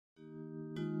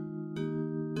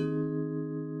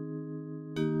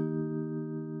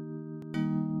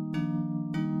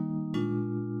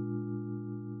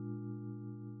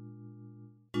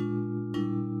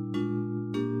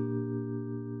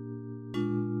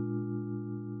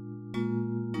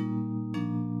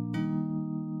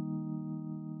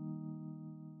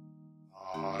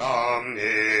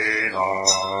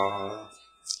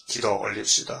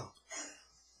올립시다.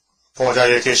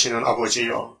 보좌에 계시는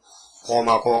아버지여,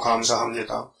 고맙고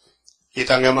감사합니다. 이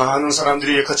땅에 많은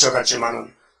사람들이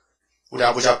거쳐갔지만은 우리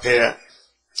아버지 앞에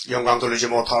영광 돌리지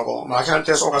못하고 마귀할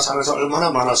때 속아 사면서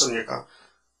얼마나 많았습니까?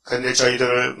 그런데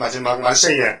저희들 마지막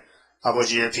말세에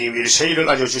아버지의 비밀 새일을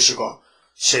알려주시고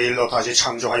새일로 다시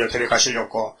창조하여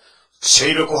데려가시려고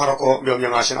새일을 구하라고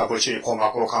명령하신 아버지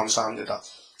고맙고 감사합니다.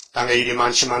 땅에 일이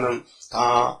많지만은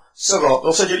다 썩어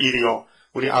없어질 일이요,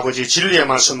 우리 아버지 진리의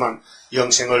말씀만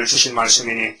영생을 주신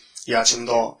말씀이니 이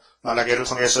아침도 말라기를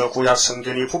통해서 구약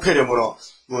성전이 부패됨으로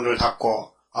문을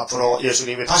닫고 앞으로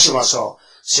예수님이 다시 와서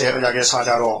새 언약의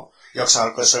사자로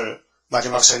역사할 것을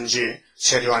마지막 선지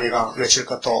세리와니가 외칠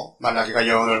것도 말라기가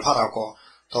예언을 받았고,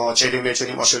 또 재림의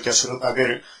주님 오실 때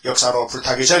스룹바벨 역사로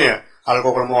불타기 전에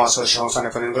알곡을 모아서 시온산에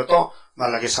보내는 것도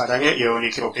말라기04장의 예언이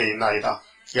기록되어 있나이다.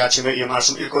 이 아침에 이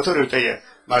말씀 읽고 들을 때에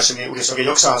말씀이 우리 속에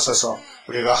역사하셔서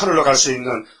우리가 하늘로 갈 수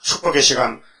있는 축복의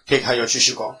시간 되게 하여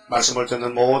주시고, 말씀을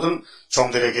듣는 모든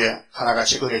종들에게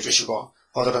하나같이 은혜 주시고,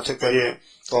 오늘은 특별히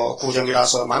또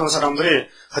구정이라서 많은 사람들이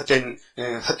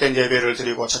헛된 예배를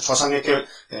드리고 조상에게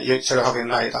절하고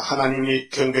있나이다. 하나님이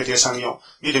경배 대상이요,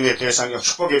 믿음의 대상이요,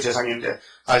 축복의 대상인데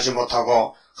알지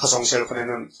못하고 허송세를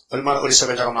보내는 얼마나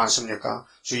어리석은 자가 많습니까?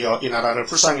 주여 이 나라를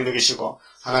불쌍히 여기시고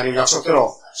하나님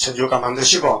약속대로 선지국가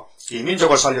만드시고 이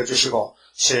민족을 살려주시고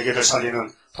세계를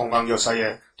살리는 동방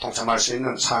역사에 동참할 수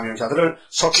있는 사명자들을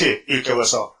속히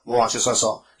일깨워서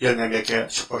모아주셔서 열매 맺게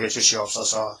축복해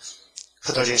주시옵소서.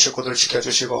 흩어진 식구들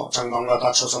지켜주시고 장막과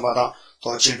다처소마다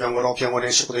또 질병으로 병원에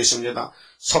식구도 있습니다.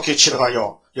 속히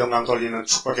치료하여 영광 돌리는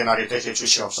축복의 날이 되게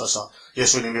주시옵소서.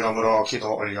 예수님 이름으로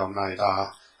기도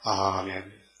올리옵나이다.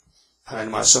 아멘.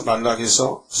 하나님 말씀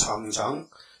말라기서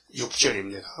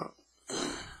 03장06절입니다.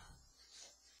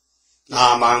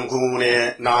 나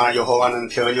만군의 나 여호와는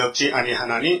변이 없지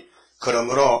아니하나니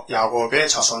그러므로 야곱의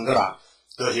자손들아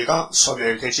너희가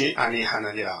소멸되지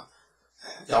아니하느니라.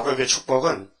 야곱의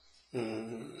축복은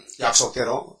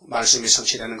약속대로 말씀이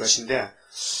성취되는 것인데,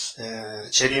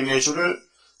 재림의 주를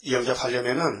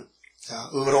영접하려면은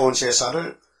의로운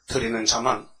제사를 드리는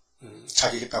자만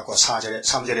자기겠다고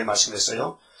 3절에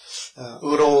말씀했어요.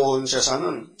 의로운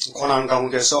제사는 고난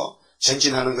가운데서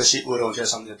전진하는 것이 의로운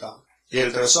제사입니다.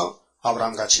 예를 들어서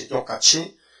아브라함같이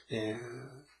욥같이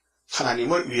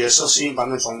하나님을 위해서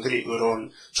쓰임받는 종들이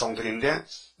의로운 종들인데,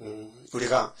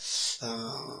 우리가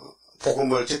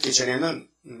복음을 듣기 전에는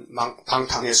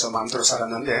방탕해서 마음대로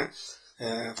살았는데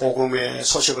복음의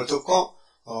소식을 듣고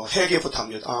회개부터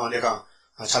합니다. 내가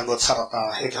잘못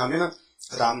살았다 회개하면은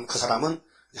그다음 그 사람은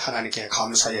하나님께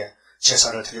감사의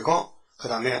제사를 드리고 그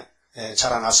다음에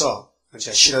자라나서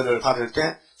이제 시련을 받을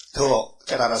때 더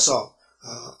깨달아서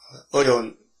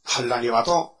어려운 환난이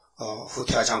와도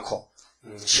후퇴하지 않고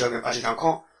시험에 빠지지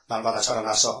않고 날마다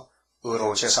자라나서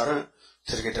의로운 제사를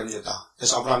드리게 됩니다.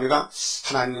 그래서 아브라함이가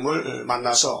하나님을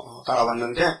만나서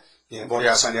따라왔는데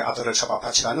모리아산의 아들을 잡아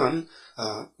바치라는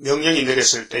명령이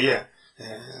내렸을 때에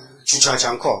주저하지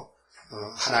않고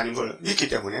하나님을 믿기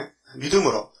때문에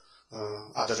믿음으로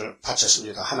아들을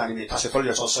바쳤습니다. 하나님이 다시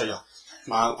돌려줬어요.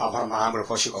 아브라함 마음을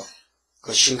보시고.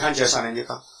 그 신한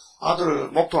제사니까 아들을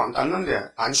목도 안 땄는데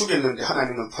안 죽였는데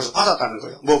하나님은 벌써 받았다는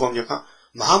거예요. 뭐 봅니까?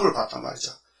 마음을 받단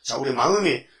말이죠. 자, 우리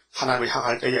마음이 하나님을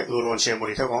향할 때에 의로운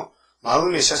제물이 되고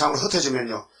마음이 세상으로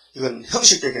흩어지면요, 이건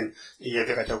형식적인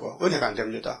예배가 되고 은혜가 안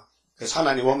됩니다. 그래서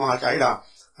하나님 원망할 게 아니라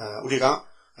우리가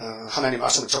하나님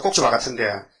말씀은 젖꼭지와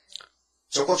같은데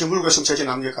젖꼭지 물고 있으면 젖이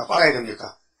납니까? 빨아야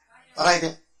됩니까? 빨아야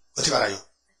돼? 어떻게 알아요?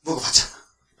 먹어봤잖아.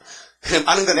 그래,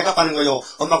 빠는 거 내가 빠는 거요?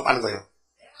 엄마가 빠는 거요?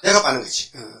 내가 빠는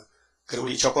거지. 그리고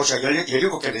우리 젖꼭지가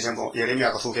 17개 되죠. 뭐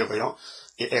예레미야가 2개고요.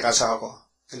 에가서하고.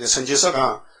 근데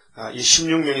선지서가 이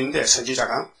 16명인데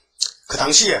선지자가 그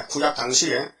당시에, 구약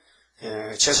당시에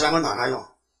제사장을 많아요.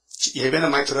 예배는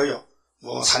많이 들어요.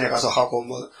 뭐 산에 가서 하고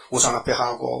뭐 우상 앞에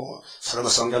하고 서로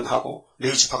성전하고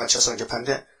레위지파가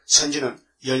제사장집하는데 선지는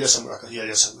 16명,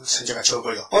 16명. 선지가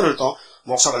적어요. 오늘도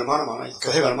목사가 얼마나 많아요.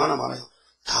 교회가 얼마나 많아요.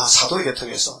 다 사도의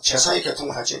계통에서 제사의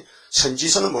계통을 하지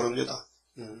선지서는 모릅니다.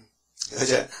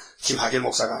 어제 김하길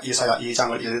목사가 이사야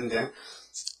 2장을 읽는데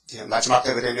마지막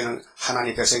때가 되면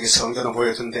하나님 백성이 성전을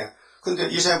보여준대. 근데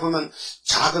이사야 보면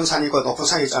작은 산이고 높은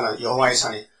산이 있잖아요. 여호와의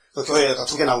산이. 그 교회가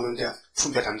 2개 나오는데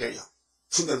분별 안 돼요.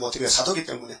 분별 못 하게 사도기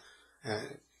때문에.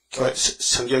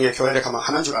 성경에 교회를 가면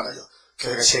하나인 줄 알아요.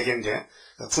 교회가 3개인데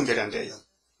분별이 안 돼요.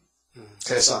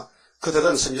 그래서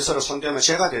그들은 선지서를 손대면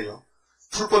죄가 돼요.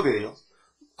 불법이에요.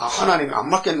 하나님이 안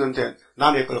맡겼는데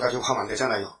남의 걸 가지고 하면 안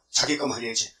되잖아요. 자기 것만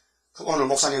해야지. 오늘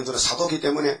목사님들은 사도기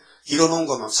때문에 이뤄놓은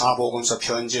것만 사복음서,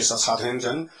 편지서,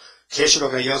 사도행전,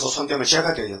 계시록에 이어서 손대면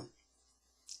죄가 돼요.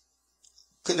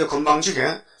 근데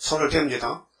건방지게 손을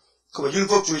댑니다. 그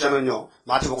율법주의자는요,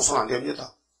 마태복음 손 안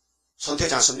됩니다.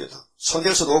 손대지 않습니다.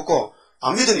 손댈 수도 없고,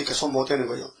 안 믿으니까 손 못 대는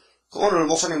거예요. 오늘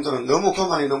목사님들은 너무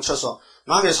교만이 넘쳐서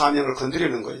남의 사명을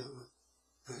건드리는 거예요.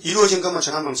 이루어진 것만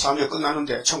전하면 사명이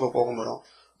끝나는데, 천국 복음으로.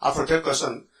 앞으로 될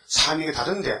것은 사명이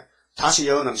다른데, 다시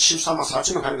여는 14만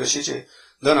 4천명 하는 것이지,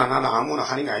 너나 나나 아무나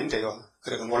하는 게 아닌데요.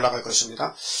 그래도 올라갈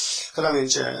것입니다. 그 다음에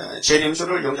이제,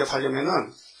 재림주를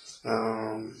영접하려면은,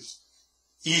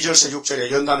 2절에서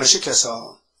 6절에 연단을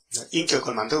시켜서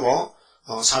인격을 만들고,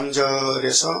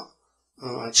 3절에서,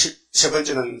 세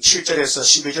번째는 7절에서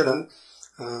 12절은,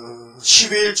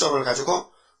 11조를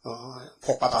가지고,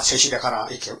 복받아 세시대 가라.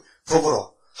 이렇게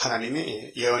법으로,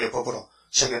 하나님이 예언의 법으로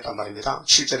정했단 말입니다.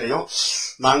 7절에요.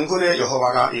 만군의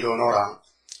여호와가 이르노라.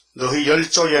 너희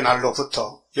열조의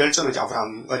날로부터, 열조는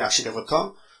아브라함 언약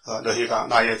시대부터, 너희가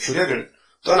나의 규례를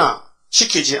떠나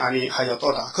지키지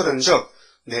아니하였도다. 그런즉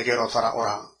내게로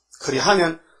돌아오라.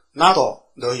 그리하면 나도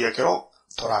너희에게로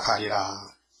돌아가리라.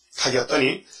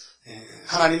 하였더니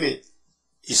하나님이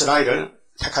이스라엘을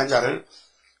택한 자를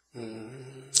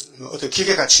어떤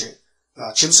기계같이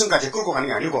짐승같이 끌고 가는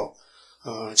게 아니고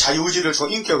자유의지를 주고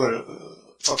인격을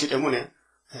줬기 때문에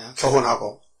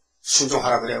교훈하고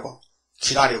순종하라 그래고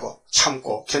기다리고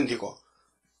참고 견디고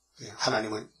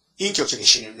하나님은 인격적인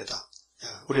신입니다.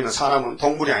 우리는 사람은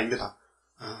동물이 아닙니다.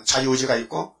 자유의지가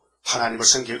있고 하나님을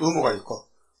섬길 의무가 있고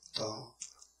또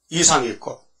이상이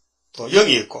있고 또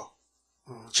영이 있고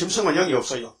짐승은 영이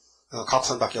없어요.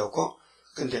 각선밖에 없고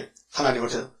근데 하나님을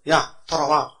야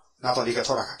돌아와 나도 네게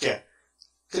돌아갈게.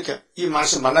 그렇게 이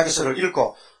말씀 말라기서를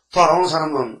읽고 돌아오는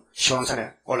사람은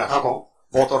시온산에 올라가고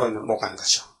못 돌아오면 못 가는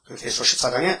거죠. 계시록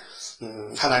 14장에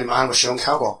하나님 마음을 시원케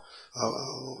하고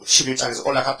 11장에서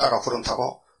올라갔다가 구름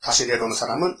타고 다시 내려오는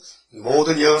사람은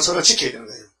모든 예언서를 지켜야 되는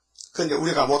거예요. 그런데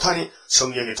우리가 못하니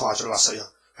성령이 도와주러 왔어요.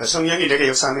 성령이 내게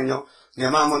역사하면요 내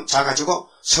마음은 작아지고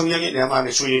성령이 내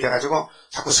마음의 주인이 돼가지고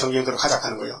자꾸 성령대로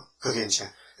가작하는 거예요. 그게 이제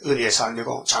은혜의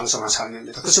삶이고 장성한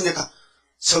삶입니다. 그렇습니까?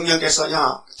 성령께서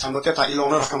야 잘못됐다 일로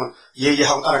오너라 하면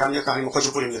얘기하고 따라갑니까? 아니면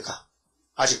고집부립니까?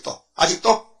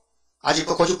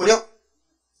 아직도 고집부려?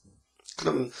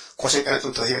 그러면 고생까지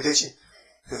좀 더 해야 되지.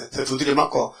 더 두드려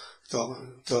맞고 더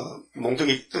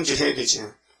몽둥이 뜸질해야 되지.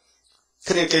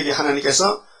 그러니까 이게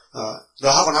하나님께서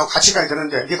너하고 나하고 같이 가야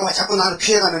되는데 네가 왜 자꾸 나를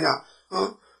피해가느냐?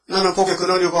 나는 복의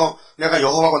근원이고 내가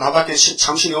여호와고 나밖에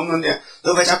참신이 없는데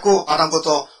너 왜 자꾸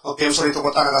아담부터 뱀소리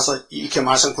듣고 따라가서 이렇게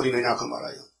말썽 부리느냐 그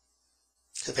말이에요.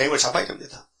 그 뱀을 잡아야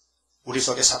됩니다. 우리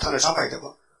속에 사탄을 잡아야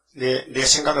되고 내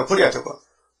생각을 버려야 되고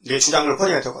내 주장을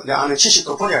버려야 되고 내 아는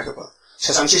지식도 버려야 되고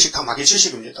세상 지식 다 마귀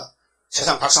지식입니다.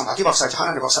 세상 박사 마귀 박사지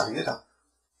하나님 박사 아닙니다.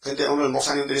 그런데 오늘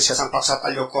목사님들이 세상 박사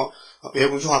딸렸고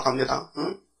외국 유학 갑니다.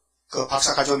 응? 그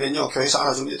박사 가져오면요 교회에서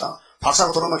알아줍니다.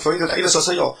 박사가 들어오면 교인들 다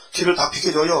일어서서요 길을 다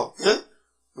비켜줘요.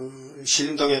 예?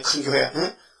 신림동의 큰 교회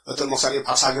어떤 목사님이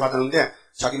박사학위 받았는데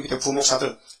자기 밑에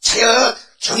부목사들 차렷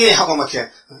경애하고 막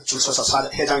이렇게 줄 서서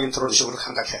회장님 들어오시고 그렇게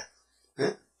한다해.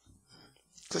 예?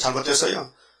 그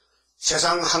잘못됐어요.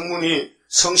 세상 학문이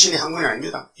성신의 학문이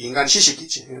아닙니다. 인간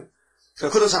지식이지. 예?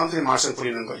 그런 사람들이 말썽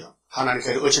부리는 거예요. 하나님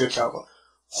교회를 어지럽게 하고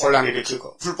혼란을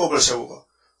일으키고 불법을 세우고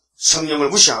성령을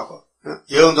무시하고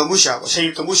예언도 무시하고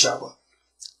세일도 무시하고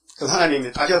그럼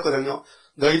하나님이 따졌거든요.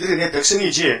 너희들이 내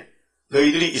백성이지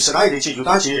너희들이 이스라엘이지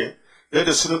유다지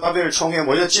너희들 스룹바벨 총회에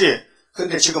모였지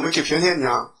근데 지금 왜 이렇게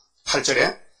변했냐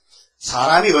 8절에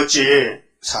사람이 어찌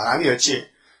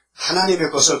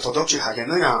하나님의 것을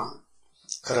도둑질하겠느냐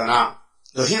그러나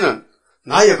너희는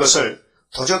나의 것을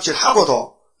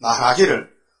도둑질하고도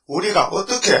말하기를 우리가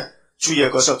어떻게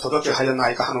주의 것을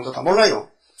도둑질하였나이까 하는 것도 다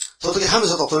몰라요.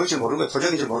 도둑질하면서도 도둑질 모르는 거예요.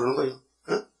 도적인지 모르는 거예요.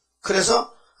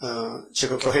 그래서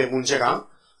지금 교회의 문제가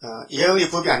예언의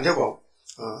법이 안 되고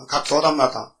각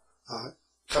교단마다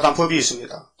교단법이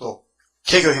있습니다. 또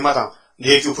개교회마다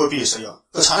내규법이 있어요.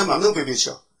 그 사람 맞는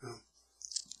법이죠.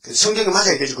 성경에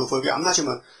맞아야 되지. 그 법이 안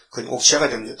맞으면 그건 옥죄가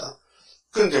됩니다.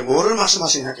 그런데 뭐를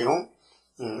말씀하시냐고요?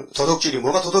 도둑질이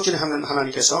뭐가 도둑질이 하면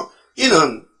하나님께서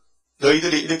이는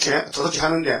너희들이 이렇게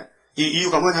도둑질하는데 이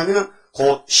이유가 뭐냐면은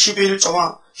곧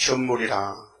 11조와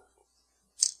현물이라.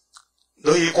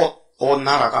 너희 곧 온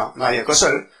나라가 나의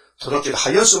것을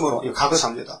도둑질하였으므로 이거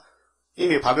가거사입니다.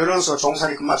 이미 바벨론에서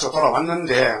종살이 끝마치고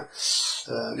돌아왔는데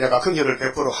내가 긍휼을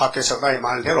베풀어 하께서가의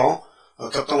말대로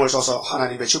격동을 줘서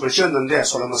하나님의 집을 지었는데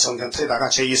솔로몬 성전 틀에다가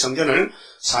제2성전을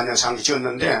 4년 상기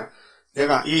지었는데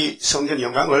내가 이 성전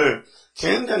영광을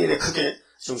굉장히 크게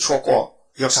좀 주었고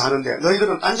역사하는데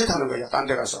너희들은 딴짓하는 거야. 딴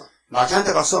데 가서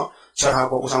마귀한테 가서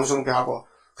절하고 우상숭배하고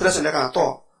그래서 내가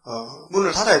또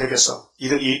문을 닫아야 되겠어.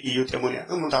 이런 이유 때문에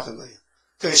문 닫은 거예요.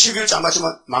 그러니까 11조 안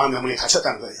맞추면 마음의 문이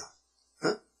닫혔다는 거예요.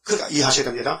 그러니까 이해하셔야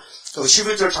됩니다.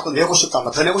 11조를 자꾸 내고 싶다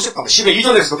하면 더 내고 싶다 하면 10의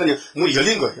 2조에서 그냥 문이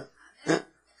열린 거예요. 예?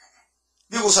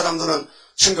 미국 사람들은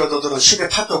선교도들은 10의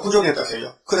 8조 9조 냈다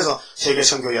해요. 그래서 세계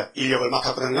선교에 인력을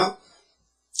맡았거든요.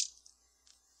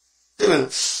 그러면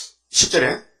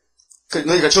 10절에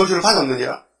너희가 저주를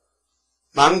받았느니라.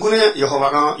 만군의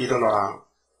여호와가 이르노라.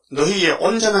 너희의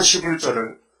온전한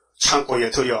 11조를 창고에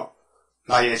들여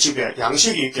나의 집에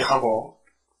양식이 있게 하고.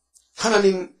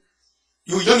 하나님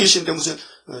영이신데 무슨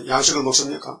양식을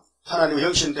먹습니까? 하나님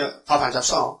영이신데 밥 안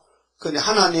잡숴. 그런데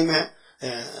하나님의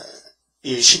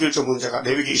이 11조 문제가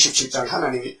레위기 27장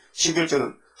하나님이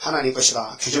 11조는 하나님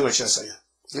것이다 규정을 지었어요.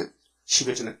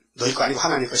 11조는 너희 거 아니고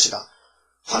하나님 것이다.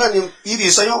 하나님 입이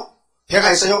있어요?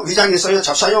 배가 있어요? 위장이 있어요?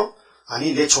 잡사요?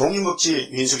 아니 내 종이 먹지.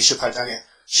 민수기 18장에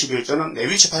 11조는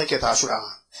레위 지파에게 다 주라.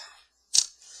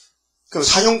 그럼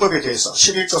사용법에 대해서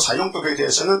 11조 사용법에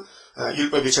대해서는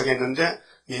율법이 정했는데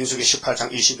민수기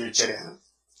 18장 21절에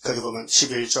거기 보면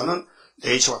 11조는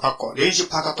레위 지파가 받고 레위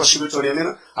지파가 또 11조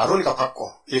내면 아론이가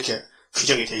받고 이렇게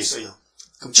규정이 되어 있어요.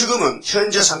 그럼 지금은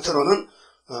현재 상태로는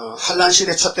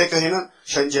한란시대 첫대 교회는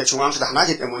현재 중앙시대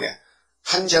하나이기 때문에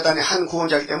한 재단에 한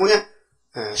구원자이기 때문에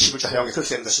 11조 사용이 그렇게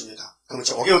되는 것입니다. 그럼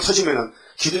 5개월 터지면은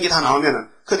기둥이 다 나오면은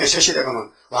그때 새 시대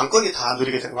가면 왕권이 다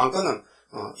누리게 되는 왕권은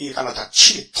이 땅을 다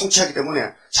통치하기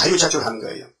때문에 자유자주를 하는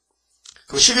거예요.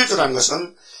 그럼 11조라는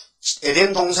것은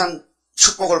에덴 동산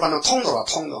축복을 받는 통로라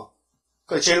통로.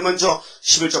 그 제일 먼저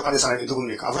 11조 받은 사람이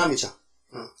누굽니까? 아브라함이죠.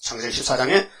 창세기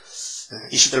 14장에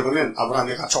 20절 보면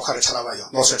아브라함이가 조카를 찾아봐요.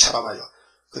 롯을 찾아봐요.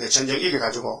 근데 전쟁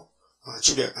이겨가지고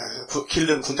집에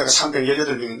길른 군대가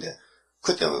 318명인데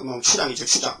그때 뭐 추장이죠.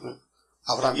 추장.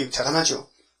 아브라함이 대단하죠.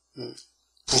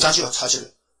 부자죠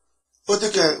사실.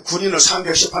 어떻게 군인을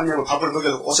 318명을 밥을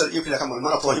먹여도 옷을 입히려고 하면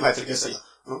얼마나 돈이 많이 들겠어요.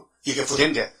 이게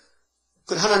부대인데.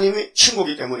 그 하나님이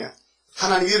친구이기 때문에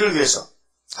하나님 일을 위해서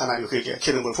하나님이 그에게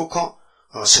기름을 붓고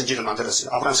선지를 만들었어요.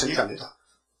 아브라함 선지자입니다.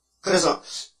 그래서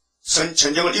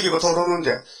전쟁을 이기고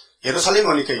돌아오는데 예루살렘에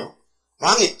오니까요.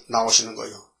 왕이 나오시는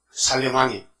거예요. 살렘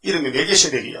왕이. 이름이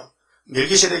멜기세덱이요.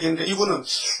 멜기세덱인데 이분은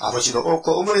아버지도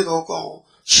없고 어머니도 없고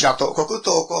시작도 없고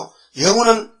끝도 없고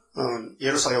영원한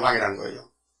예루살렘 왕이라는 거예요.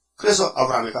 그래서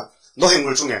아브라함이가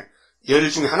노획물 중에 열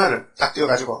중에 하나를 딱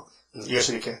떼어가지고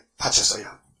예수님께 바쳤어요.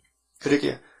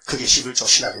 그렇게 그게 11조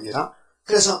신학입니다.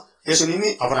 그래서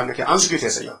예수님이 아브라함에게 안수기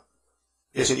됐어요.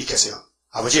 예수님 있겠어요.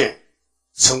 아버지,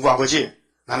 성부 아버지,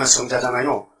 나는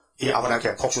성자잖아요. 이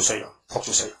아브라함에게 복 주세요. 복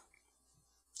주세요.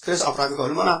 그래서 아브라함이가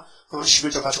얼마나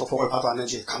 11조 가지고 복을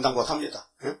받아왔는지 감당 못합니다.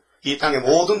 이 땅의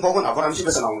모든 복은 아브라함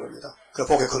집에서 나온 겁니다. 그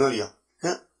복의 근원이요.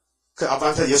 그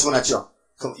아브라함에서 예수가 났죠.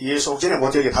 그럼 예수 전에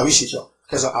모델이 다윗이죠.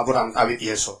 그래서 아브라함, 다윗,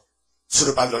 예수,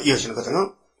 스룹바벨로 이어지는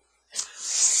거거든요.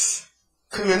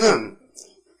 그러면은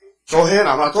교회는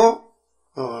아마도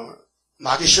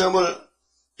마귀 시험을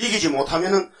이기지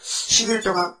못하면은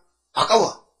 11조가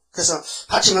아까워. 그래서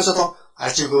바치면서도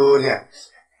알지근해.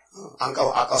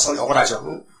 아까워서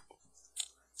억울하죠.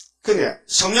 근데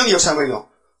성령의 역사는요,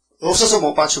 없어서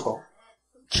못 바치고,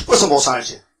 기뻐서 못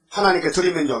살지. 하나님께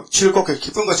드리면요, 즐겁게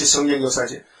기쁜 것이 성령의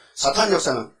역사지. 사탄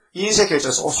역사는 인색에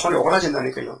져서 손이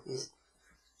오그라진다니까요.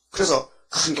 그래서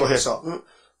큰 교회에서,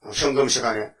 현금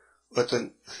시간에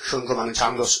어떤 현금하는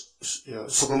장로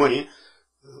수금원이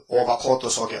오바 코트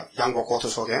속에, 양복 코트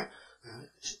속에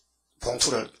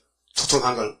봉투를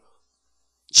두툼한 걸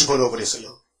집어넣어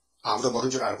버렸어요. 아무도 모르는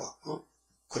줄 알고.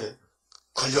 그래.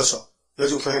 걸려서.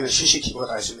 요즘 교회는 CCTV가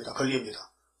다 있습니다.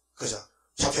 걸립니다. 그래서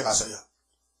잡혀갔어요.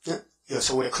 예?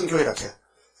 서울에 큰 교회 이렇게.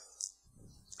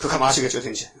 그거 아시겠죠,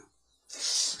 어딘지.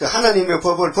 하나님의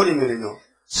법을 버리면요,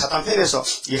 사탄 편에서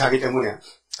일하기 때문에,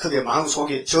 그게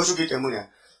마음속이 저주기 때문에,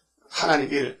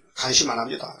 하나님 일 관심 안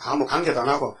합니다. 아무 관계도 안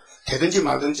하고, 되든지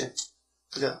말든지,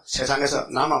 그죠? 세상에서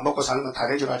나만 먹고 사는 건 다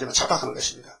된 줄 알지만 착각하는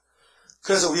것입니다.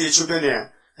 그래서 우리 주변에,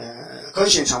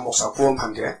 건신창 목사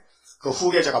구원판대, 그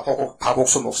후계자가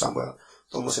박옥수 목사,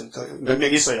 또 무슨, 몇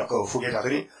명 있어요. 그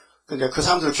후계자들이. 근데 그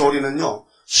사람들 교리는요,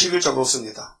 11조가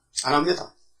없습니다. 안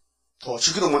합니다. 또,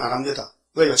 주기도문 안 합니다.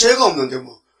 왜요? 죄가 없는데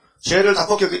죄를 다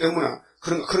벗겼기 때문에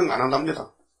그런 거 안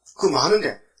한답니다. 그거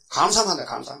하는데, 감사합니다,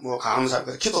 감사. 감사.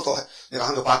 기도도 내가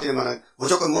한 거 받더니만은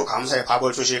무조건 감사해.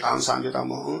 밥을 주시, 감사합니다.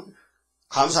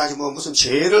 감사하지 무슨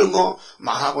죄를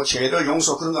말하고 죄를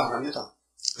용서 그런 거 안 합니다.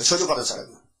 저주받은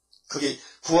사람은. 그게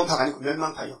구원파가 아니고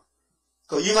멸망파요.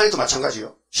 그 이만희도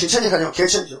마찬가지요. 신천지가 아니고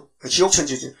개천지요.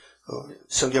 지옥천지지.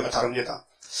 성경을 다룹니다.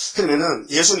 그러면은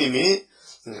예수님이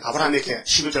아브라함에게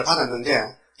 11조를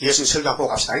받았는데 예수님 설교 한번 보고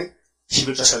갑시다.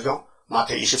 11조 설교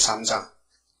마태 23장.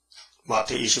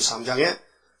 마태 23장에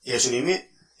예수님이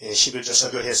 11조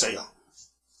설교를 했어요.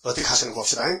 어떻게 하시는 거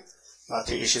봅시다.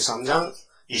 마태 23장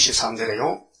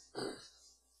 23절에요.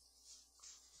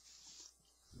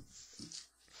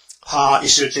 화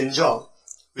있을진저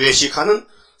외식하는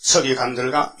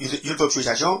서기관들과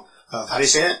율법주의자죠.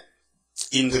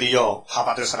 바리새인들이요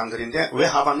화받을 사람들인데 왜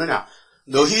화받느냐?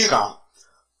 너희가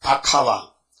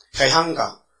박하와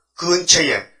회향과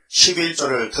근처에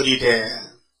 11조를 들이대.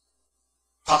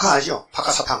 박하하죠.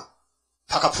 박하사탕.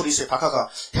 박하풀이 있어요. 박하가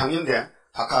향인데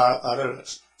박하를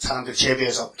사람들이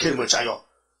재배해서 기름을 짜요.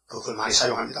 그걸 많이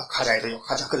사용합니다. 과자에도요.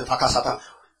 과자. 그래서 박하사탕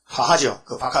화하죠.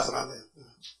 그 박하 들어간 거예요.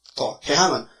 또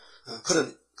회향은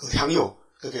그런 그 향유.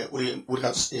 그게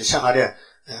우리가 생활에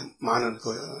많은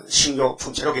그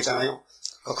식료품 재료가 있잖아요.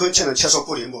 그 근처는 채소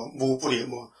뿌리, 무 뿌리,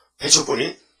 배추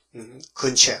뿌리,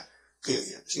 근처.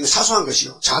 이거 사소한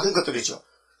것이요. 작은 것들이죠.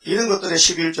 이런 것들에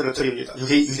 11조를 드립니다.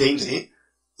 유대인들이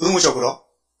의무적으로.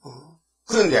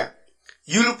 그런데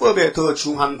율법에 더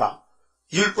중한 바,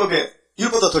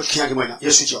 율법보다 더 중요한 게 뭐냐?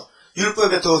 예수죠.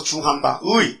 율법에 더 중한 바,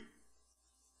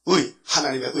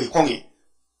 하나님의 의, 공의,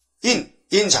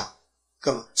 인자.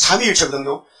 그럼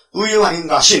삼위일체거든요. 의와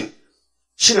인과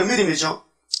신은 믿음이죠.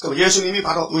 그럼 예수님이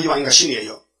바로 의와 인과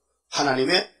신이에요.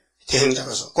 하나님의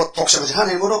대행자로서 곧 독생하신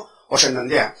하나님으로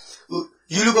오셨는데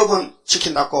율법은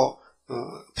지킨다고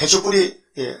배추뿌리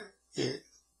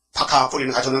박하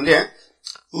뿌리는 가졌는데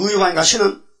의와 인과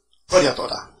신은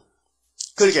버렸도다.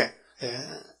 그렇게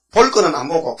볼 거는 안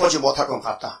보고 보지 못할 건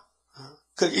봤다.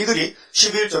 이들이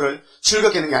 11조를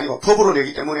즐겁게 하는 게 아니고 법으로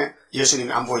내기 때문에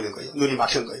예수님이 안 보이는 거예요. 눈이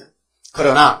막힌 거예요.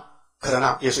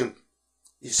 그러나 예수님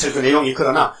설교 내용이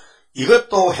그러나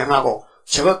이것도 행하고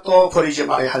저것도 버리지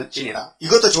말아야 할지니라.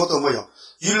 이것도 저것도 뭐요?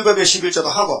 율법의 11조도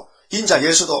하고 인자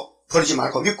예수도 버리지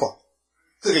말고 믿고.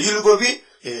 그러니까 율법이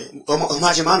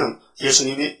엄하지만은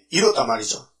예수님이 이뤘단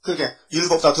말이죠. 그러니까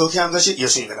율법보다 더 귀한 것이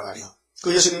예수님이란 말이에요.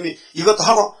 그 예수님이 이것도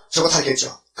하고 저것도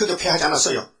하겠죠. 그것도 피하지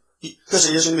않았어요.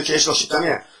 그래서 예수님이 계시록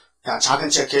 10장에 작은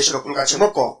책 계시록 꿀같이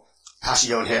먹고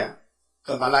다시 예언해.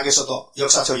 그 말라기에서도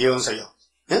역사적 예언서요.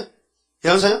 예?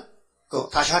 예언서요? 그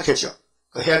다시 하겠죠.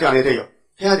 그 해야 돼, 안 해야 돼요?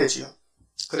 해야 되지요.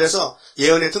 그래서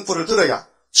예언의 등불을 들어야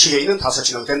지혜 있는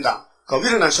다섯이나 된다. 그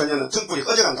미련한 처녀는 등불이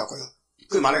꺼져간다고요.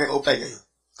 그 말라기가 없다 이거예요.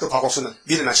 그 바곡수는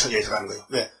미련한 처녀에 들어가는 거예요.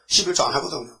 왜? 11조 안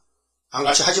하거든요. 안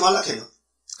같이 하지 말라 해요.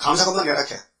 감사금만 내라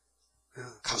해.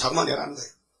 감사금만 내라는 거예요.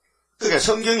 그러니까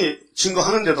성경이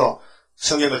증거하는데도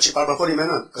성경을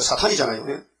짓밟아버리면은 그 사탄이잖아요.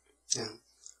 예?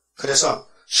 그래서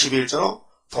 11조로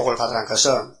복을 받으라는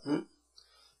것은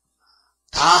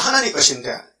다 하나님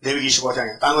것인데 레위기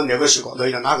 25장에 땅은 내 것이고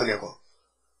너희는 나그네고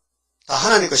다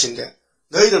하나님 것인데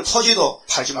너희는 토지도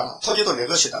팔지 마라. 토지도 내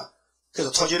것이다.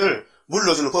 그래서 토지를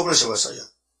물러주는 법을 세웠어요.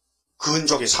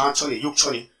 근족이 4촌이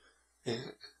 6촌이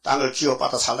땅을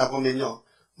기업받아 살다 보면요.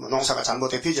 농사가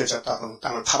잘못해 빚을 졌다 그러면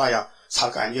땅을 팔아야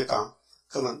살 거 아닙니까?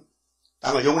 그러면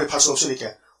땅을 영원히 팔 수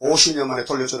없으니까 50년 만에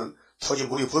돌려주는 토지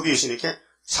무리법이 있으니까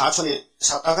 4촌이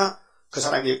샀다가 그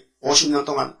사람이 50년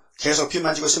동안 계속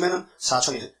빚만 지고 있으면은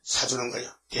 4촌이 사주는 거예요.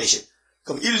 대신.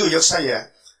 그럼 인류 역사에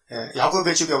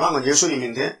야곱의 집의 왕은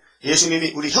예수님인데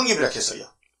예수님이 우리 형님이라 했어요.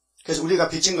 그래서 우리가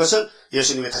빚진 것을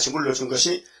예수님이 다시 물려준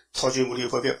것이 토지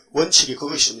무리법의 원칙이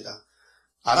그것입니다.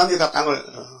 아람이가 땅을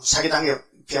사기당해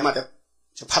뱀한테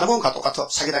팔아먹은 것과 똑같아.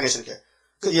 사기당했으니까.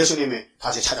 그 예수님이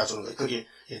다시 찾아주는 거예요. 거기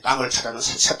땅을 찾아는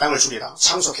새 땅을 주리라.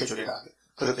 상속해 주리라.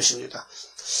 그런 뜻입니다.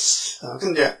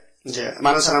 근데 이제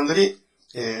많은 사람들이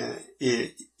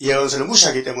이 예언서를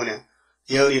무시하기 때문에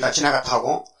예언이 다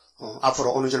지나갔다고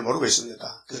앞으로 오는 줄 모르고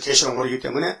있습니다. 그래서 계시록 모르기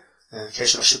때문에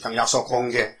계시록 10장 약속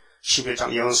공개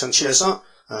 11장 예언 성취해서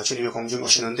주님이 공중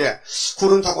오시는데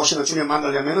구름 타고 오시는 주님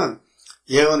만나려면은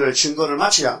예언을 증거를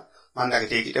마쳐야 만나게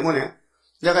되기 때문에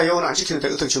내가 예언을 안 지키는데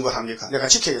어떻게 증거를 합니까? 내가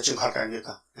지켜야 증거할 거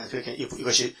아닙니까? 그렇게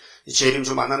이것이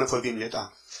재림주 만나는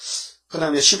법입니다. 그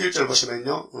다음에 11절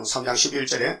보시면요. 3장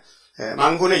 11절에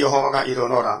만군의 여호와가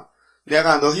이르노라.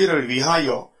 내가 너희를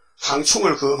위하여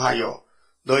항충을 금하여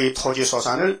너희 토지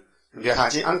소산을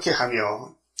멸하지 않게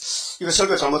하며. 이거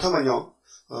설교 잘못하면요.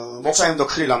 목사님도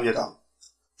큰일 납니다.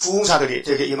 부흥사들이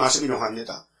되게 이 말씀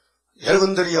인용합니다.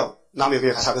 여러분들이요. 남의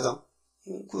교회 가사거든.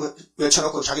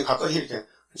 외쳐놓고 자기 가까이 이렇게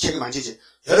책임 안 지지.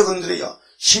 여러분들이요.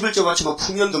 11조 바치면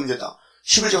풍년 듭니다.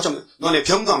 11조 바치면 너네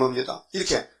병도 안 옵니다.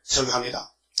 이렇게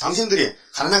설교합니다. 당신들이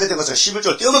가난하게 된 것은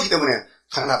 11조를 떼어먹기 때문에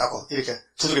가난하다고 이렇게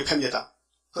두드려 팹니다.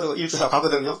 그리고 일주하고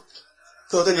가거든요.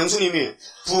 그 어떤 영수님이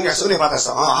부흥에서 은혜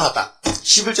받아서 알았다.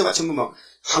 11조 바치면 뭐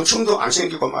항충도 안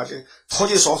생기고 말이지.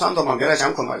 토지 소산도 막 멸하지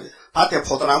않고 말이지. 밭에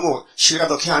포도나무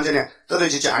실과도 개한 전에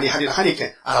떨어지지 아니하리라 하니까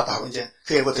알았다 하고 이제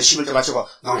그해부터 11조 바치고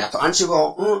농약도 안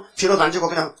치고 비료도 안 주고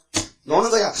그냥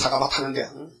노는 거야. 사과 막 파는데.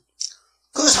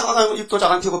 그 사과가 잎도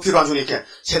잘 안 피고 비료 안 주니까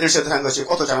새들새들한 것이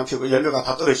꽃도 잘 안 피고 열매가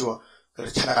다 떨어지고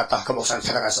그래서 찾아갔다. 그 목사님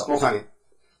찾아가서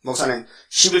목사님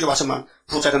 11조 바치면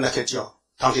부자 된다 했지요.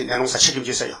 당신 내 농사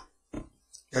책임지세요.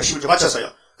 내가 11조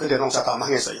바쳤어요. 근데 농사 다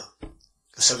망했어요.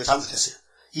 설교 잘못했어요.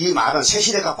 이 말은 새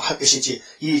시대가 할 것이지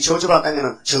이 저주받은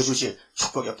땅에는 저주지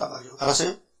축복이 없단 말이에요.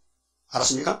 알았어요?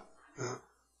 알았습니까?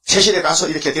 새 시대 가서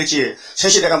이렇게 되지. 새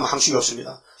시대 가면 함축이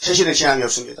없습니다. 새 시대 재앙이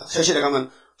없습니다. 새 시대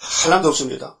가면 한란도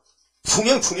없습니다.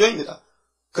 풍요입니다.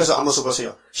 그래서 아모스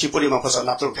보세요. 씨 뿌리만 벗어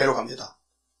납두로 배로 갑니다.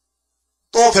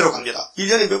 또 배로 갑니다.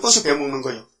 1년에 몇 번씩 배 먹는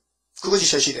거예요. 그것이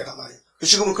새 시대란 말이에요.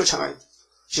 지금은 그렇잖아요.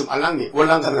 지금 알랑미,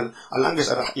 월남 가면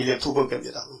알랑미에서 1년에 2번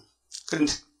뺍니다.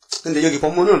 근데 여기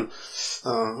본문은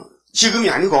지금이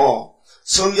아니고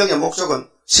성경의 목적은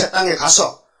새 땅에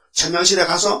가서 천년시대에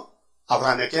가서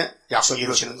아브라함에게 약속이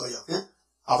이루어지는 거예요. 예?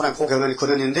 아브라함 복의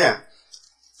근원인데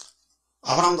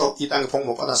아브라함도 이 땅에 복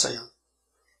못 받았어요.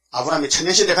 아브라함이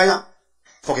천년시대에 가야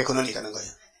복의 근원이 되는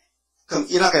거예요. 그럼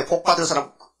이 나라에 복 받은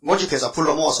사람 모집해서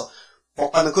불러 모아서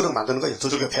복 받는 그릇 만드는 거예요.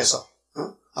 두들겨 패서.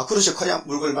 그릇이 커야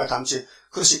물건을 많이 담지.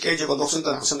 그릇이 깨지고 녹슨도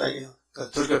안 쓴다 이게요.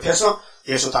 두들겨 패서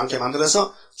예수 담게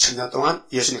만들어서 천년 동안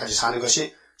예수님 같이 사는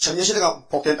것이 천년시대가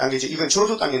복된 땅이지. 이건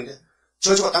저주 땅인데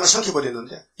저주가 땅을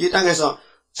삼켜버렸는데 이 땅에서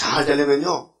잘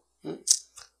되려면요,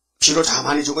 비료 잘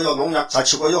많이 주고요, 농약 잘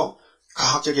치고요,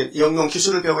 과학적인 영농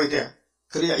기술을 배워야 돼.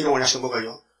 그래야 이런 원약식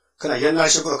먹어요. 그러나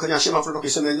옛날식으로 그냥 씨만 풀놓고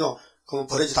있으면요, 그럼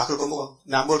버려지 다 긁어 먹어.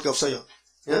 나 먹을 게 없어요.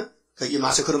 예? 이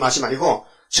맛은 그런 맛이 아니고,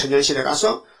 천년시대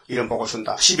가서 이런 복을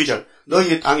준다. 12절.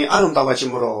 너희 땅이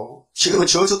아름다워짐으로, 지금은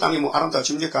저주 땅이 뭐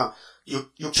아름다워집니까?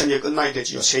 육천이 끝나야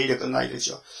되지요. 세일에 끝나야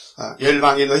되죠.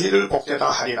 열방이 너희를 복되다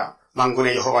하리라.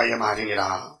 만군의 여호와의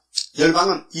말이니라.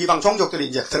 열방은 이방 종족들이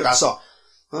이제 들어가서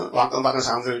왕권 받은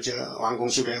사람들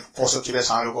왕궁집에 보석집에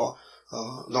살고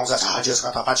농사 잘 지어서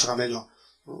갖다 바쳐가면요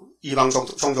이방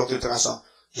종족들이 들어가서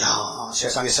야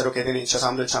세상이 새롭게 되니 저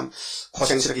사람들 참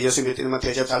고생스럽게 예수 믿으면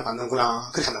대접 잘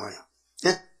받는구나 그렇게 한단 말이에요.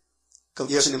 예?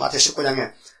 그럼 예수님 마태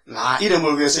 19장에 나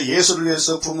이름을 위해서 예수를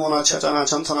위해서 부모나 처자나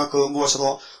전토나 그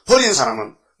무엇으로 버린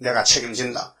사람은 내가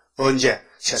책임진다. 언제?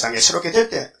 세상에 새롭게 될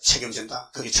때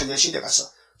책임진다. 그게 천년시대 가서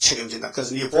책임진다.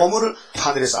 그래서 네 보물을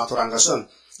하늘에 쌓아두라는 것은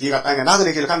네가 땅에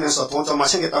나그네 길을 가면서 돈 좀만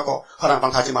생겼다고 허랑방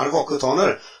가지 말고 그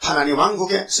돈을 하나님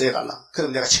왕국에 써달라.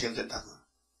 그럼 내가 책임진다.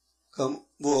 그럼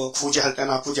뭐 구제할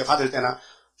때나 구제 받을 때나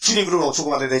주님 그러고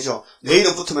주고받아야 되죠. 내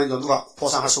이름 붙으면 누가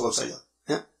보상할 수가 없어요.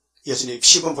 예? 예수님이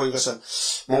피번 보인 것은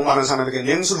목마른 사람에게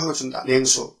냉수를 한 걸 준다.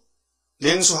 냉수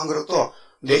한 그릇도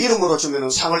내 이름으로 주면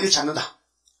상을 잃지 않는다.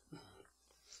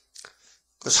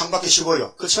 그 상 받기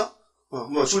쉬워요. 그렇죠?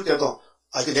 뭐 줄 때도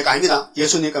이거 내가 아닙니다.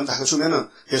 예수님께 다 주면은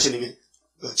예수님이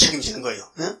책임지는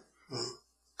거예요. 예?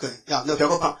 야, 너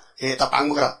배고파? 예, 다 빵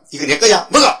먹어라. 이거 내 거야.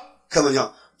 먹어!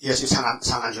 그러면요, 예수님 상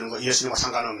안 주는 거예요. 예수님과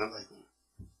상관없는 거예요.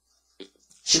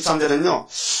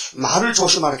 13절은요, 말을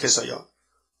조심하라 했어요.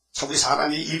 참, 우리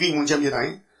사람이 입이 문제입니다.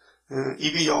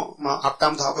 입이요, 막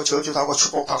악담도 하고 저주도 하고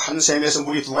축복도 하고 한 셈에서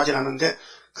물이 두 가지 나는데,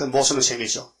 그건 못 쓰는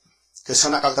셈이죠. 그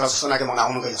선악각 들어서 선악이 막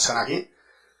나오는 거예요. 선악이.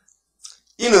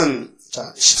 이는,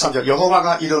 자, 13절,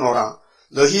 여호와가 이르노라.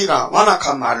 너희가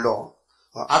완악한 말로,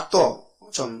 악도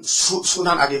좀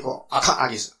순한 악이고, 악한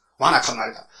악이 있어. 완악한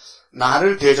말이다.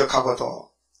 나를 대적하고도,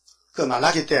 그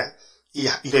말라기 때, 이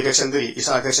유대 백성들이,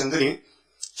 이스라엘 백성들이,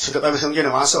 스룹바벨 성전에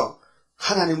와서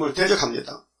하나님을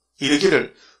대적합니다.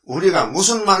 이르기를, 우리가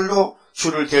무슨 말로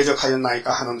주를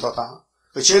대적하였나이까 하는도다.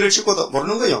 그 죄를 짓고도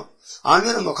모르는 거예요.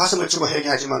 알면은 뭐 가슴을 치고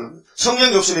회개하지만,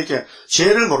 성령이 없으니까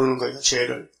죄를 모르는 거예요,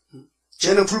 죄를.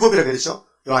 죄는 불법이라고 그랬죠?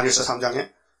 요한일서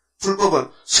 3장에.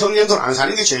 불법은 성령들 안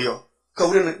사는 게 죄예요.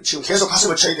 그러니까 우리는 지금 계속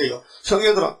가슴을 쳐야 돼요.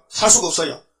 성령들은 살 수가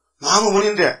없어요. 마음은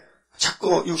문인데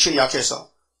자꾸 육신이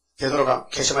약해서 베드로가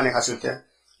게세마네 갔을 때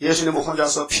예수님은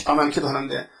혼자서 피땀만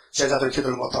기도하는데 제자들은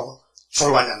기도를 못하고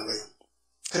졸고 앉는 거예요.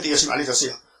 그때 예수님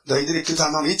알려줬어요. 너희들이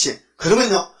기도할 마음이 있지?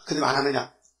 그러면요. 근데 안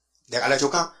하느냐? 내가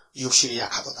알려줄까? 육신이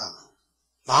약하도다.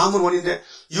 마음은 원인데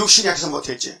육신이 약해서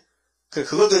못했지.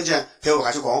 그것도 이제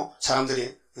배워가지고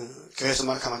사람들이 교회에서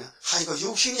말하면 이거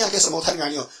육신이 약해서 못하는 게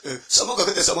아니에요. 써먹고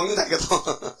그때 써먹는다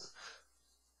이것도.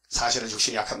 사실은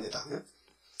육신이 약합니다.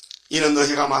 이런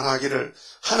너희가 말하기를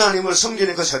하나님을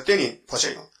섬기는 그 헛되니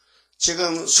보세요.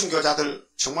 지금 순교자들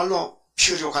정말로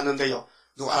피 흘리고 갔는데요.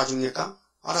 누가 알아줍니까?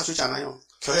 알아주지 않아요.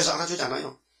 교회에서 알아주지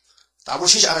않아요.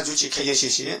 WCC 알아주지.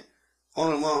 KNCC.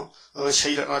 오늘 뭐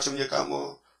새일을 알아줍니까?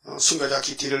 순교자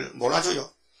기티를 몰아줘요.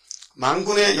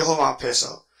 만군의 여호와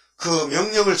앞에서 그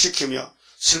명령을 지키며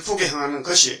슬프게 행하는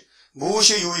것이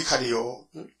무엇이 유익하리요?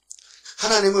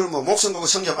 하나님을 목숨 걸고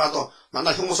섬겨봐도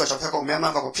만날 형무소 잡혀가고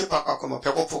매만가고 핍박받고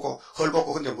배고프고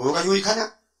헐벗고 근데 뭐가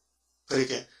유익하냐?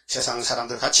 그렇게 세상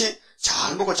사람들 같이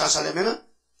잘 먹고 잘 살려면은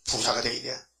부자가 돼야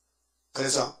돼.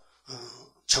 그래서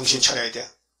정신 차려야 돼.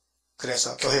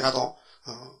 그래서 교회 가도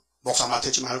목사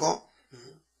맡지 말고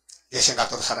내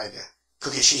생각대로 살아야 돼.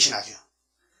 그게 신신하죠.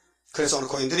 그래서 오늘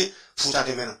고인들이 부자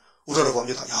되면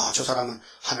우러러봅니다. 야, 저 사람은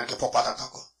하나님께 복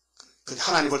받았다고. 근데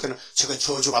하나님 볼 때는 저건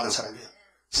저주받은 사람이에요.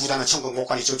 부자는 천국 못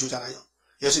가니 저주잖아요.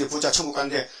 예수님 부자 천국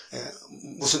가는데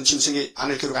무슨 짐승이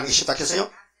바늘 기로 가는 게 쉽다 했어요?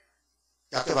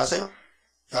 약대 봤어요?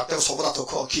 약대가 소보다 더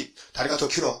커, 다리가 더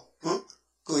길어. 응?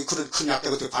 그런 큰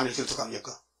약대가 어떻게 바늘 기로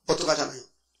들어갑니까? 어떡하잖아요.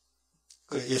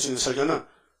 그래, 예수님 설교는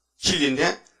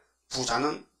진리인데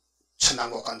부자는 천당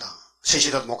못 간다.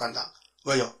 세시라도 못 간다.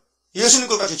 왜요? 예수님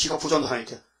걸 가지고 지가 부자도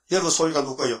하니까. 여러분 소유가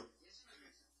누구예요?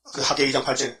 그 학계 2장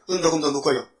 8절에 은도금도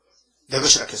누구예요? 내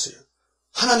것이라 했어요.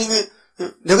 하나님이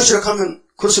내 것이라 하면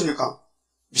그렇습니까?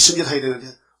 믿습니다 해야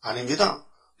되는데 아닙니다.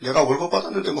 내가 월급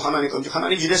받았는데 뭐 하나님 건지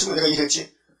하나님 일했으면 내가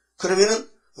일했지. 그러면은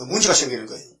문제가 생기는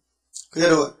거예요.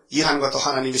 여러분 일하는 것도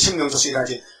하나님이 생명 줘서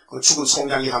일하지 죽은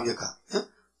송장 일합니까?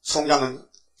 송장은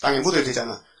땅에 묻어야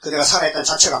되잖아. 그 내가 살아있다는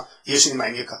자체가 예수님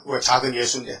아닙니까? 왜 작은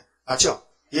예수인데 맞죠?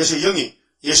 예수의 영이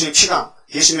예수님의 피가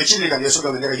예수님의 진리가 예수가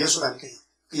하면 내가 예수라니까요.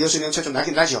 예수 냄새 좀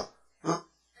나긴 나죠?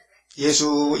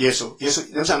 예수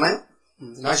냄새 안 나요?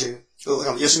 나지.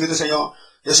 예수 믿으세요?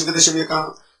 예수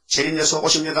믿으십니까? 재림 예수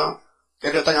오십니다.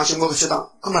 때렸다 양식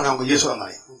먹읍시다. 그만 거 예수란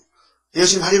말이에요.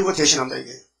 예수님 할 일을 대신한다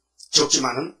이게.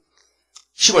 적지만은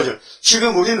 15절.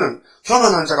 지금 우리는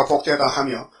교만한 자가 복되다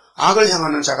하며 악을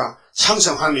향하는 자가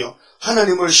창성하며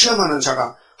하나님을 시험하는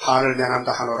자가 한을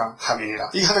면한다 하노라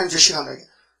함이니라. 이 하나님 싫어한다 이게.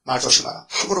 말 조심하라.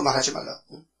 함부로 말하지 말라.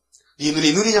 네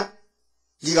눈이 눈이냐?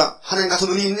 네가 하나님 같은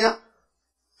눈이 있냐?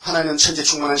 하나님은 천재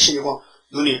충만한 신이고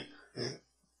눈이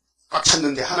꽉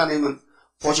찼는데 하나님은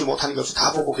보지 못하는 게 없어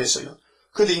다 보고 계세요.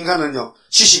 그런데 인간은요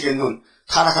지식의 눈,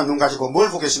 타락한 눈 가지고 뭘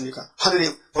보겠습니까?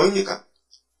 하늘이 보입니까?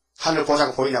 하늘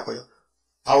보자가 보이냐고요.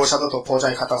 바울사도도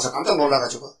보자에 갔다 와서 깜짝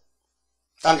놀라가지고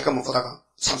딴 데 가면 보다가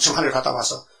 3층 하늘 갔다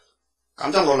와서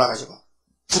깜짝 놀라가지고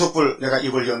부득불 내가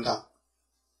입을 연다.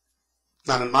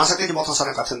 나는 만삭되지 못한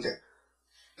사람 같은데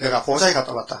내가 보자에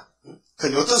갔다 왔다.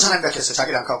 근데 어떤 사람이 그랬어?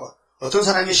 자기를 안 가고. 어떤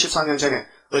사람이 14년 전에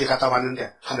어디 갔다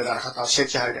왔는데 하늘나라 갔다 와서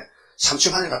셋째 하늘에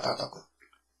 3층 하늘 갔다 왔다고.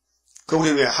 그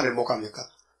우리는 왜 하늘 못 갑니까?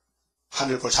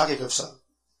 하늘 볼 자격이 없어.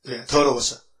 왜?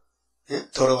 더러워서. 예?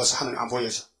 더러워서 하늘 안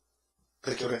보여져.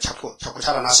 그렇게 우리는 자꾸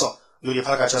자라나서 눈이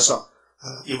밝아져서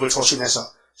입을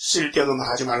조심해서 쓸데없는 말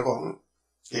하지 말고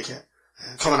이렇게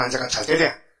교만한 자가 잘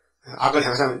되래. 악을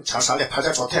행사하면 잘 살래.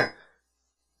 팔자 좋대.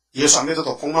 예수 안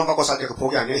믿어도 복만 받고 살 때 그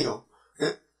복이 아니에요.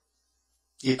 예?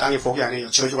 이 땅이 복이 아니에요.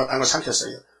 저주가 땅을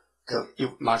삼켰어요.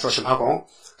 그 말 조심하고.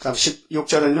 그 다음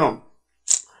 16절은요.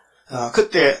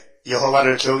 그때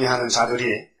여호와를 경외하는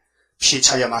자들이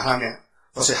피차여 말하며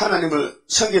보세요. 하나님을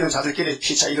섬기는 자들끼리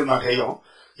피차 이런 말을 해요.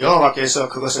 여호와께서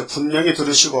그것을 분명히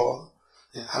들으시고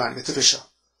하나님이 들으셔.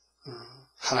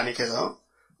 하나님께서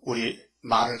우리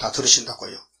말을 다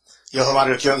들으신다고요.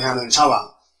 여호와를 경외하는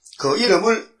자와 그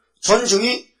이름을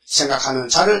존중히 생각하는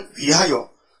자를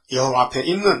위하여 여호와 앞에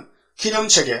있는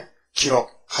기념책에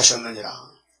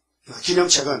기록하셨느니라.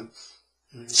 기념책은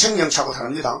생명책하고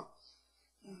다릅니다.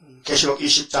 계시록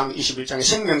 20장, 21장의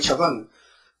생명책은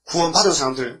구원받은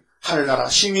사람들 하늘나라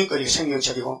시민권이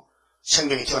생명책이고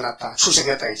생명이 태어났다,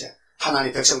 출생했다 이제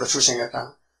하나님 백성으로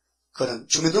출생했다. 그런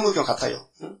주민등록증 같아요.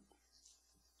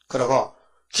 그리고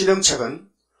기념책은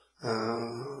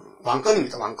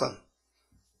왕권입니다. 왕권.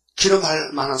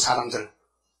 기념할 만한 사람들.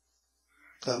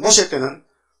 모세 때는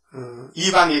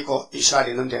이방이 있고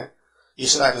이스라엘이 있는데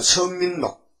이스라엘은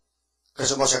선민록.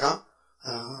 그래서 모세가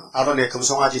아론의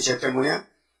금송아지 죄 때문에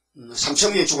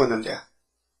 3,000명이 죽었는데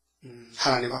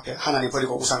하나님 앞에 하나님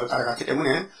버리고 우상을 따라갔기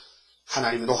때문에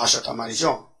하나님이 노하셨단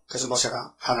말이죠. 그래서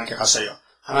모세가 하나님께 갔어요.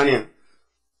 하나님,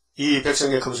 이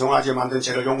백성의 금송아지 만든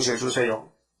죄를 용서해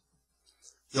주세요.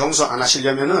 용서 안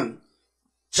하시려면은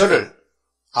저를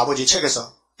아버지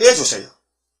책에서 떼주세요.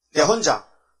 내 혼자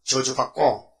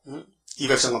저주받고 이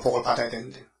백성은 복을 받아야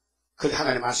되는데. 그런데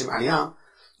하나님 말씀 아니야.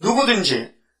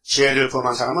 누구든지 죄를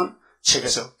범한 사람은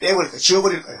책에서 빼버릴 거야.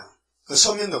 지워버릴 거야. 그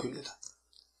선민록입니다.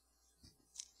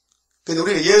 근데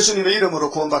우리는 예수님의 이름으로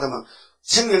구원받으면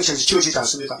생명책이 지워지지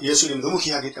않습니다. 예수님 너무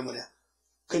귀하기 때문에.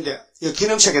 근데 이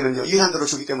기념책에는요, 일한 대로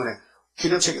주기 때문에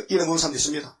기념책에 이름 없는 사람도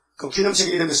있습니다. 그럼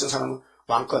기념책에 이름이 쓴 사람은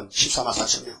왕권 14만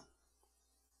 4천 명.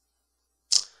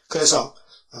 그래서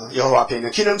여호와 앞에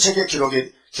있는 기념책에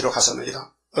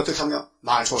기록하셨느니라. 어떻게 하면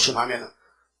말 조심하면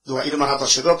누가 이름만 하도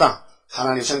즐겁다.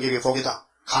 하나님 성경이 복이다.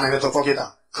 가난해도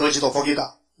복이다. 거지도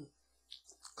복이다.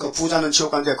 그 부자는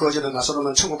지옥 간데 거지는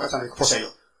나서로는 천국 갔다니까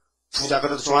보세요. 부자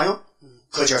그래도 좋아요?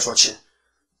 거지가 좋지.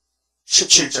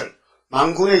 17절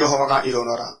만군의 여호와가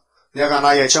이르노라. 내가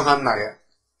나의 정한 날에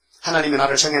하나님이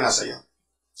나를 정해놨어요.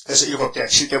 그래서 7대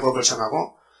 7대 법을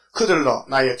정하고 그들로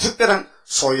나의 특별한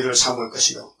소유를 삼을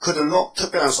것이요. 그들로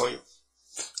특별한 소유.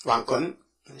 왕권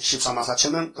 14만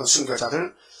 4천 명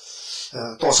순교자들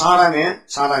또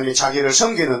사람이 자기를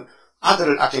섬기는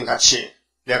아들을 아낀 같이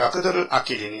내가 그들을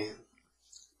아끼리니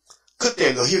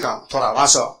그때 너희가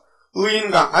돌아와서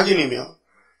의인과 악인이며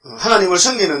하나님을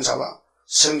섬기는 자와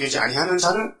섬기지 아니하는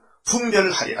자를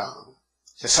분별하리라.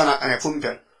 선악간의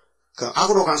분별. 그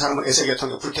악으로 간 사람은 에세겔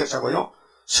통해 불택자고요.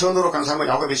 선으로 간 사람은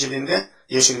야곱의 집인데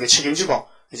예수님이 책임지고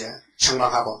이제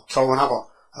책망하고 교훈하고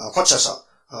고쳐서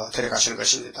데려가시는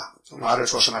것입니다. 말을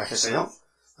조심하라 했어요.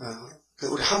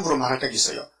 우리 함부로 말할 때가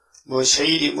있어요. 뭐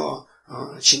세일이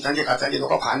진단지 가짜인지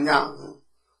누가 봤냐.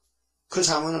 그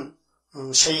사람은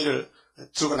세일을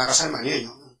들고 나갈 사람이 아니에요.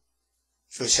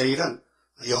 그 세일은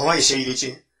여호와의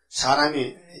세일이지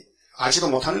사람이 알지도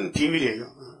못하는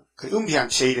비밀이에요. 그 은비한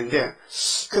세일인데,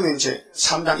 그러면 이제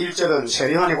 3장 1절은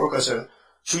세례요한이 올 것을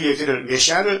주의 길을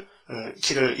메시아를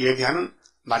길을 예비하는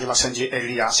마지막 선지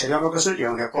엘리야 세례요한이 올 것을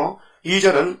예언했고,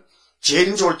 2절은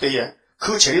재림주 올 때에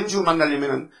그 재림주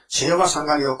만나려면 죄와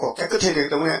상관이 없고 깨끗해야 되기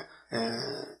때문에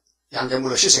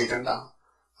양대물로 씻어야 된다.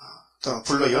 또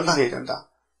불로 연단해야 된다.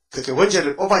 그렇게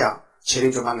원죄를 뽑아야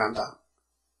재림주 만난다.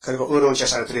 그리고 어려운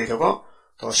제사를 드려야 되고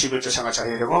또 11조 생활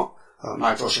잘해야 되고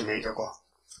말 조심해야 되고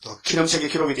또 기념색이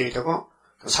기록이 되어야 되고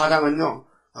 4장은요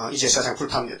이제 세상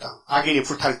불탑니다. 악인이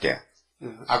불탈 때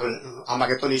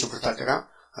아마겟돈이 불탈 때가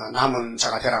남은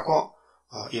자가 되라고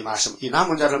이 말씀, 이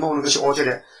남은 자를 모으는 것이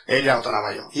 5절에 엘리야가 또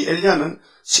나와요. 이 엘리야는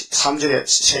 3절에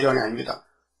세례요한이 아닙니다.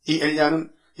 이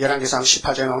엘리야는 열왕기상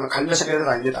 18절에 나오는 갈멜의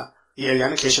엘리야가 아닙니다. 이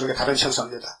엘리야는 계시록의 다른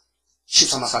천사입니다.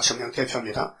 14만 4천 명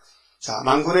대표입니다. 자,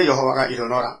 만군의 여호와가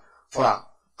이르노라. 보라,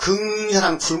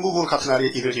 극렬한 불무불 같은 날이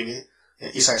이르리니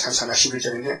이사야 33장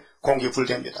 11절인데 공기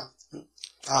불됩니다.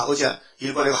 어제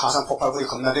일본의 하산 폭발불이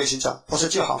겁나대 진짜.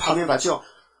 보셨죠? 화면 봤죠?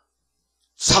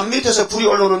 산 밑에서 불이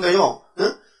올라오는데요.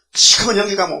 시커먼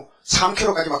연기가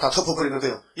 3km까지 막 다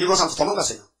덮어버리는데요. 일본 사람도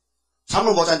도망갔어요.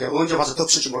 잠을 못 잤는데 언제 봐서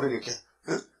덮칠지 모르니까.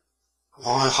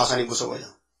 화산이 무서워요.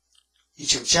 이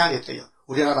지금 제한했대요.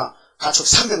 우리나라 가축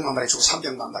 300만 마리 주고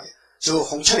 300만 마리. 저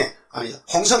홍천에,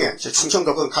 홍성에,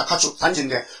 충청도 그 가축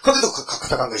단지인데, 거기도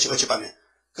가져간 것이 어젯밤에.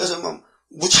 그래서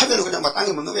무차별로 그냥 막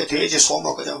당기면 너무 돼지, 소,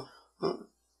 그냥,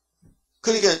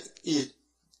 그러니까,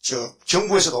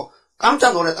 정부에서도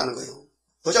깜짝 놀랐다는 거예요.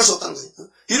 어쩔 수 없다는 거예요.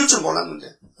 이럴 줄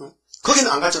몰랐는데, 거기는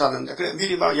안 갈 줄 알았는데, 그래,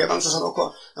 미리 막 예방주사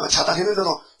놓고,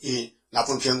 차단했는데도 이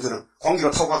나쁜 병들은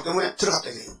공기로 타고 때문에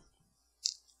들어갔대요.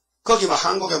 거기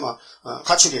한국에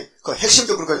가축이 그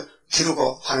핵심적으로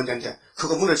기르고 하는 데인데,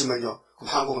 그거 무너지면요,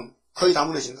 그럼 한국은 거의 다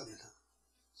무너진 겁니다.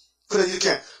 그래서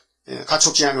이렇게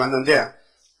가축 지향이 왔는데,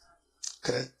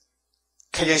 그래,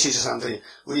 KNC 사람들이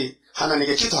우리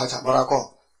하나님께 기도하자.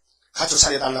 뭐라고? 가축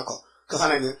살려달라고. 그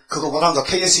하나님이 그거 못하면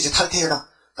KNC 탈퇴해라.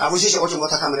 나무시시 오지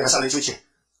못하면 내가 살려주지.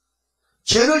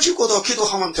 죄를 짓고도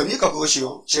기도하면 됩니까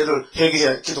그것이요? 죄를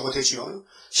회개해 기도가 되지요.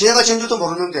 죄가 지은 줄도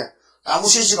모르는데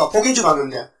나무시시가 복인 줄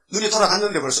아는데 눈이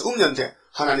돌아갔는데 벌써 음녀인데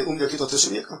하나님 음녀 기도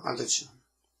듣습니까? 안 듣지요.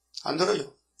 안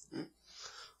들어요.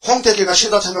 홍태기가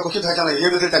시도 참여하고 기도하잖아요.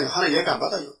 예배 드리다니 하나님 예배 안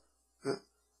받아요.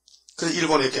 그래서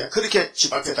일본에 그렇게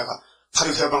집 앞에다가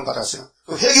파리 회방 받았어요.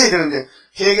 회개해야 되는데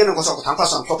회개는 고사하고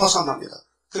당파싸움, 교파싸움 합니다.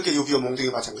 그렇게 6.25 몽둥이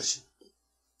맞은 것이.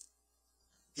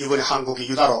 이번에 한국이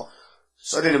유다로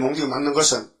소련의 몽둥이 맞는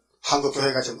것은 한국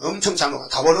교회가 지금 엄청 장로가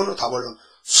다원론으로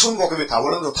순복음이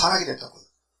다원론으로 타락이 됐다고요.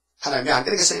 하나님 왜 안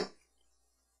되겠어요?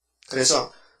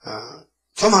 그래서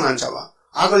교만한 자와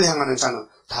악을 행하는 자는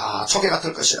다 초계가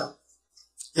될 것이라.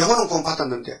 영혼은 구원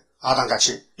받았는데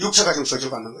아담같이 육체가 지금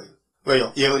저주받는 거예요.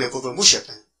 왜요? 예언의 법을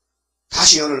무시했다.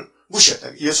 다시 예언을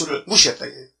무시했다. 예수를 무시했다.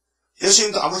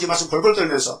 예수님도 아버지 말씀 벌벌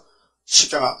떨면서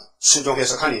십자가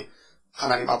순종해서 가니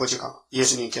하나님 아버지가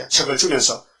예수님께 책을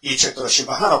주면서 이 책대로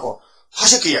심판하라고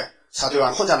하셨기에 사도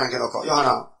요한 혼자 남겨놓고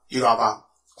요한아 이리 와봐.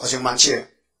 고생 많지?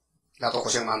 나도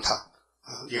고생 많다.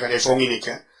 네가 내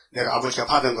종이니까 내가 아버지가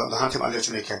받은 거 너한테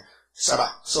알려주니까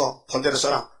써라. 본대로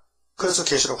써라. 그래서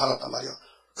계시록 받았단 말이요.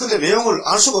 근데 내용을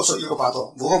알 수가 없어.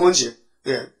 읽어봐도 뭐가 뭔지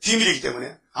비밀이기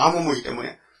때문에 암호무이기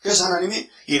때문에 그래서 하나님이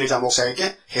이르자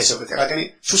목사에게 해석을 때가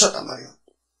되니 주셨단 말이요.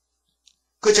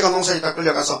 그 제가 농사에 딱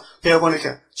끌려가서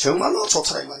배워보니까 정말로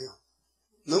좋더라 이 말이요.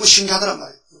 너무 신기하더란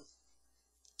말이요.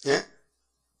 예?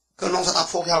 그 농사 다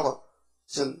포기하고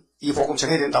전 이 복음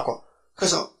전해야 된다고.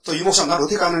 그래서 또 이 목사 날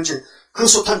어디 가는지 그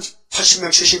숱한 80명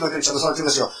 70명 된 전도사를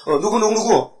중에서요. 누구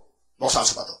목사 안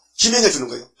써봐도 지명해 주는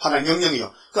거예요. 하나의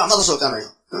명령이요. 그거 안 받을 수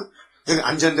없잖아요. 여기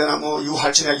안전대나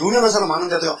유할치나 유명한 사람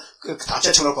많은데도요. 다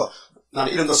제쳐놓고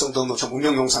나는 이런 도성도 없는 저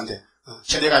무명용사인데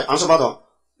제대가 안 써봐도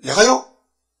내가요?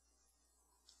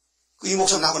 이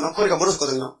목사 나하고 난 거리가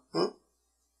멀었거든요.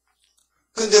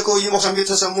 근데 그 이 목사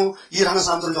밑에서 일하는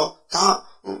사람들도 다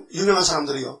유명한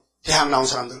사람들이요. 대학 나온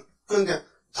사람들. 그런데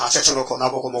다 제쳐놓고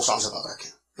나보고 목사 안 써봐도 이렇게.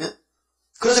 예?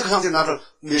 그래서 그 사람들이 나를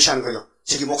멸시하는 거예요.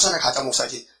 저기 목사네 가짜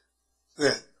목사지.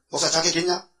 왜? 목사 자격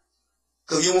있냐?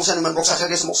 그 유 목사님은 목사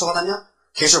자격에서 목사 받았냐?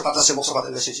 계시를 받았어야 목사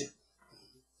받은 것이지.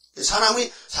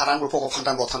 사람이 사람을 보고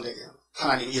판단 못한다 이게요.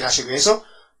 하나님이 일하시기 위해서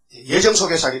예정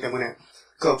속에서 하기 때문에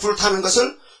그 불타는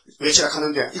것을 외치라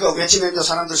하는데 이거 외치면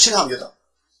사람들 싫어합니다.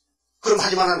 그럼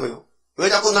하지 말라는 거예요. 왜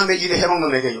자꾸 남의 일에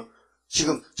해먹는 얘기예요.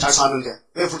 지금 잘 사는데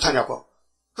왜 불타냐고.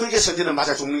 그렇게 선지는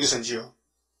맞아 죽는 게 선지요.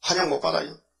 환영 못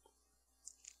받아요.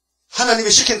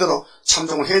 하나님이 시킨 대로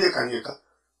참종을 해야 될 거 아닙니까?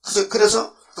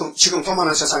 그래서 지금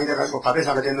교만한 세상이 돼가지고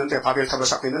바벨탑이 됐는데 바벨탑을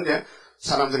쌓고 있는데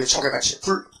사람들이 초계같이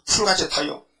풀같이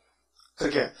타요.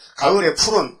 그렇게 가을에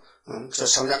풀은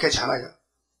성장하지 않아요.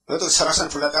 또 설악산에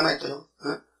불났잖아요. 또요.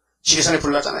 지리산에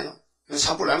불났잖아요.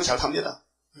 산불 나면 잘 탑니다.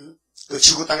 그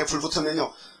지구 땅에 불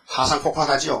붙으면요 하산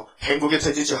폭발하지요. 행복이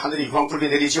터지죠. 하늘이 유황불이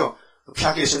내리죠.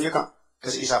 피할 게 있습니까?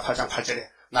 그래서 이사 8장 8절에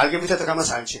날개 밑에 들어가면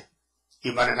살지.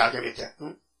 인간의 날개 밑에.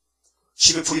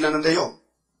 집에 불이 났는데요.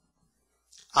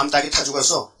 암탉이 타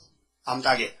죽었어.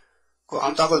 암탉이. 그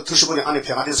암탉을 드셔보니 안에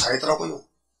병아리도 살아있더라고요.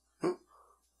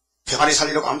 병아리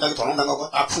살리려고 암탉이 도망당하고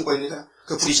딱 품고 있는데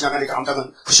그 불이 지나가니까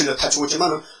암탉은 그 실려 타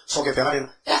죽었지만은 속에 병아리는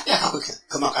빽빽 하고 이렇게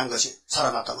그만 간 것이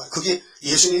살아났단 말이에요. 그게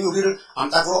예수님이 우리를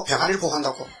암탉으로 병아리를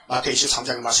보호한다고 마태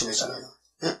 23장에 말씀했잖아요.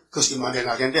 예? 그것이 임마누엘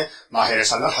날개인데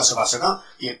마헬살랄하스바스가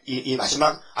이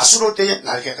마지막 아수롤 때에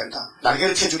날개가 된다.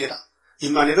 날개를 펴주리라.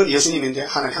 임마누엘은 예수님인데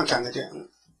하나님 함께 한 건데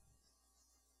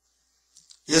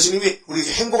예수님이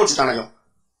우리에게 행복을 주잖아요.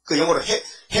 그 영어로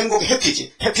행복이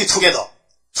해피지. 해피 투게더.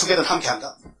 투게더는 함께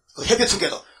한다. 그 해피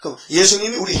투게더. 그럼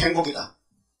예수님이 우리 행복이다.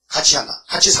 같이 한다.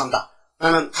 같이 산다.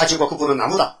 나는 가지고 그분은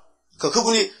나무다.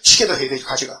 그분이 시켜도 해야 되지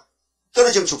가지가.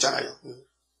 떨어지면 죽잖아요.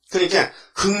 그러니까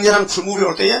극렬한 불물이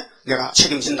올 때에 내가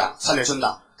책임진다.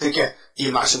 살려준다. 그렇게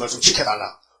이 말씀을 좀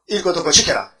지켜달라. 읽어도 그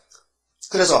지켜라.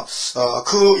 그래서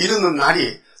그 이르는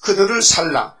날이 그들을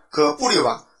살라. 그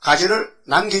뿌리와 가지를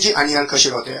남기지 아니할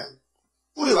것이로되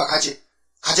뿌리와 가지.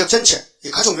 가족 전체, 이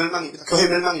가족 멸망입니다. 교회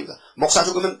멸망입니다. 목사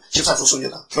죽으면 집사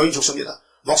죽습니다. 교인 죽습니다.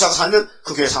 목사가 살면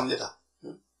그 교회 삽니다.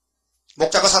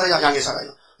 목자가 살아야 양이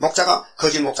살아요. 목자가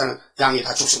거짓 목자는 양이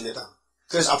다 죽습니다.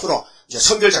 그래서 앞으로 이제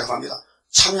선별자가 갑니다.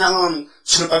 참양은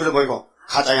스룹바벨로 보이고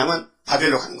가짜양은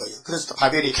바벨로 가는 거예요. 그래서 또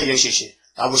바벨이 KNCC,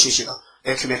 WCC가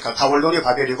에큐메니칼 바벨론이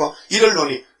바벨이고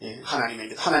이럴론이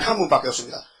하나님입니다. 하나님 한 분밖에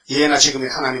없습니다. 예나 지금의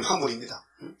하나님 한 분입니다.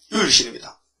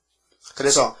 유일신입니다.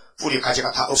 그래서 뿌리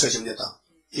가지가 다 없어집니다.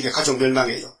 이게 가족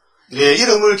멸망이에요. 내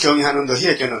이름을 경외하는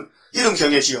너희에게는 이름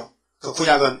경외지요. 그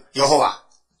구약은 여호와,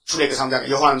 출애굽기 3장에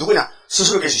여호와는 누구냐?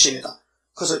 스스로 계시십니다.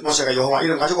 그래서 모세가 여호와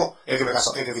이름 가지고 애굽에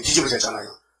가서 애굽이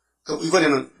뒤집어졌잖아요. 그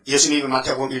이번에는 예수님이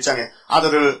마태복음 1장에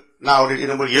아들을 낳으릴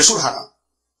이름을 예수로 하라.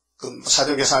 그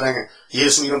사도행전 4장에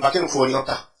예수 이름밖에는 구원이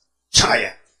없다.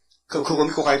 천하에. 그거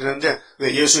믿고 가야 되는데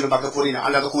왜 예수 이름밖에 구원이냐?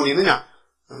 알라도 구원이 있느냐?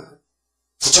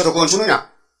 부처도 구원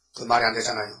주느냐? 그 말이 안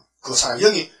되잖아요. 그 사람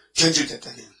영이 변질됐다.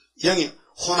 영이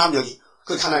혼합력이.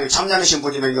 그 하나님 잠자는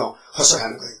신부지면요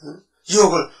헛소리하는 거예요.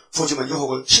 유혹을 부지면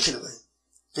유혹을 시키는 거예요.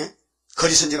 예?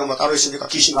 거짓 선지가 뭐 따로 있습니까?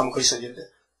 귀신 가면 거짓 선지인데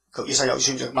그 이사야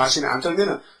 20절 말씀에 안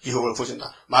떨면은 유혹을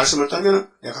부준다. 말씀을 떨면은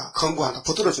내가 건구한다.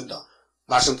 붙들어준다.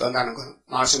 말씀 떤다는 건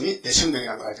말씀이 내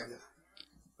생명이라는 걸 알게 됩니다.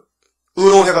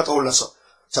 의로운 해가 떠올랐어.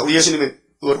 자, 우리 예수님은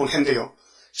의로운 해인데요.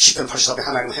 시편 84편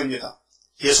하나님은 해입니다.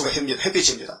 예수가 해입니다.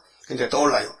 햇빛입니다. 근데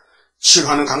떠올라요.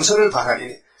 치료하는 강선을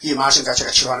바라리니 이 말씀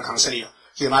자체가 치료하는 강선이요.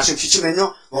 이 말씀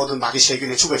비추면요 모든 마귀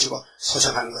세균이 죽어지고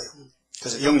소생하는 거예요.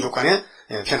 그래서 영육간에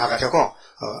변화가 되고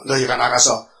너희가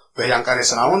나가서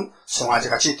외양간에서 나온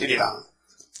송아지같이 뛰리라.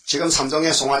 지금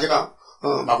삼동에 송아지가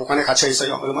마구간에 갇혀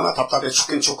있어요. 얼마나 답답해.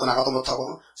 죽긴 죽고 나가도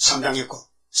못하고 삼장 있고.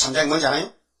 삼장이 뭔지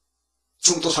알아요?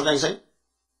 중국도 삼장 있어요?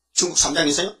 중국 삼장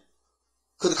있어요?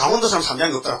 근데 강원도 사람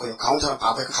삼장이 없더라고요. 강원도 사람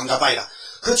바보에 감자바이라.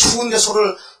 그 추운데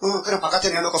소를 그냥 바깥에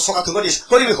내놓고 소가 덩어리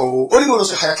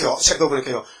어림없어서 하얗게요. 색도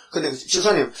그렇게요. 근데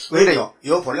집사님 왜 이래요?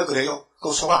 여 본래 그래요.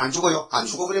 그 소가 안 죽어요. 안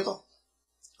죽어 그래도.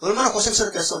 얼마나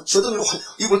고생스럽겠어. 저도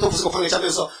이불도 부수고 방에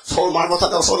자면서 소 말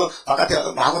못한다고 소는 바깥에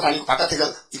마구 다니고 바깥에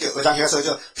이렇게 어장해서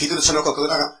저 비두를 쳐놓고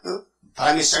거기다가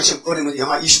바람이 쌩쌩 꺼리면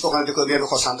영하 20도 가는데 그거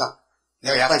내놓고 산다.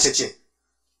 내가 야단쳤지.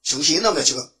 정신이 있나 보다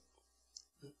지금.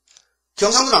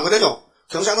 경상도는 안 그래요.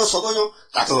 경상도 소도요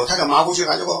따뜻하게 마구지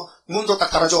가지고 문도 딱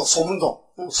달아줘. 소문도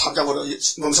삼장으로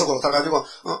멍석으로 달아가지고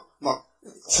막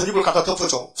혼입을 갖다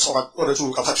덮어줘. 소가 얼어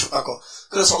죽을까봐 춥갖고.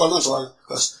 그래서 소가 너무 좋아요.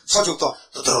 그 소죽도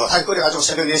뜨뜻하게 끓여가지고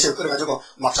새벽 4시에 끓여가지고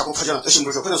막 자꾸 퍼져나 뜨신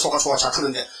물죠. 그래 소가 잘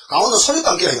크는데 강원도 소리도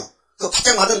안 길어요. 그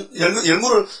팥장 받은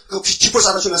열무를 그 깃불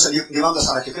쌀아주면서 네 맘도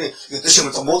살았지. 그래 뜨신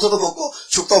물도 못 얻어먹고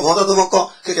죽도 못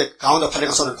얻어먹고 그렇게 강원도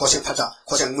팔레가 소는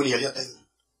고생 문이 열렸다.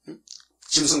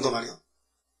 짐승도 말이요.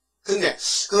 근데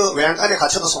그 외양간에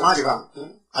갇혀도 송아지가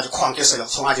아주 코 안 꼈어요.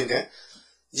 송아지인데.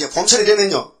 이제 봄철이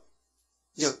되면요.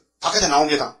 이제 바깥에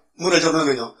나옵니다. 문을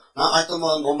열어놓으면요. 아직도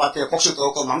못 맞대. 복식도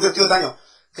없고, 맘대로 뛰어다녀.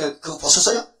 그거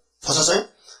벗었어요? 벗었어요?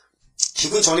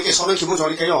 기분 좋으니까, 손은 기분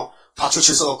좋으니까요. 박수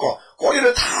칠 수 없고,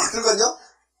 꼬리를 다 들거든요.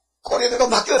 꼬리에 들고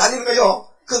막 뛰어다니는 거예요.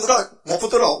 그 누가 못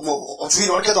붙들어. 주인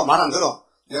올게도 말 안 들어.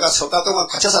 내가 석 달 동안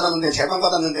갇혀 살았는데,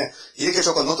 재방받았는데, 이렇게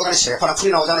좋고, 노뚜간에 새파란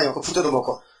풀이 나오잖아요. 그 풀도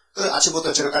먹고. 그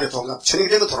아침부터 저녁까지 저녁이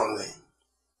되면 들어오는 거예요.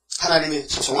 하나님이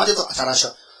참 송아지도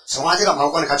잘하셔. 송아지가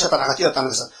마구간에 갇혔다 나가 뛰었다는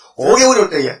것은 5개월이 올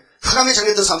때에 흑암에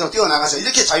잠겼던 사람들은 뛰어나가서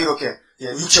이렇게 자유롭게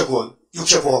육체 구원,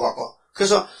 육체 보호받고.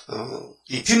 그래서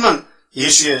이 빛만,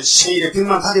 예수의 세일의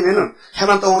빛만 받으면은,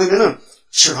 해만 떠오르면은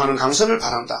치료하는 강선을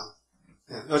바란다.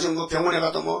 요즘 병원에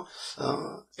가도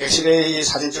엑스레이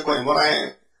사진 찍고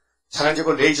MRI 사진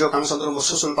찍고 레이저 강선으로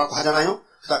수술 받고 하잖아요.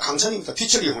 그러니까 강선입니다.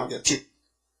 빛을 이용합니다.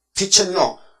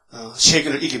 빛은요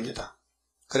세계를 이깁니다.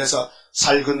 그래서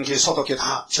살균기, 소독기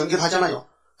다 전기를 하잖아요.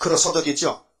 그런 소독기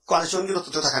있죠. 그 안에 전기로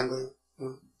또 들어가는 거예요.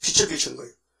 빛을 비추는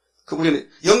거예요. 그 우리는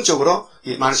영적으로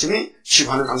이 말씀이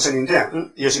치유하는 강선인데,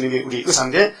 예수님이 우리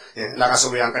의사인데, 나가서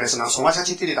외양간에서 난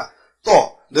송아지같이 뛰리라.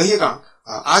 또 너희가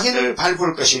악인을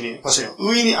밟을 것이니, 보세요.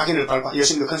 의인이 악인을 밟아.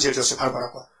 예수님도 건세를 줬어요.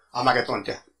 밟아라고. 아마겟돈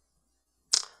때.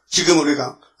 지금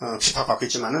우리가 핍박받고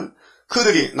있지만은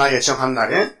그들이 나의 정한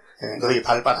날에 너희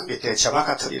발바닥 밑에 저와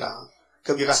같으리라.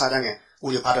 그 미가 4장에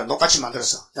우리 발을 똑같이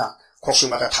만들었어. 야,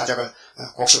 곡식마다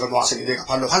곡식을 모았으니 내가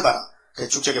발로 밟아라. 그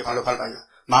쭉저기 발로 밟아요.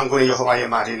 만군의 여호와의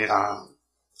말이니라.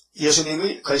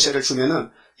 예수님이 건세를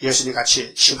주면은 예수님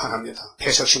같이 심판합니다.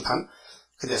 폐석 심판.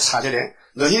 근데 4절에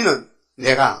너희는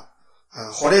내가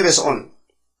호렙에서 온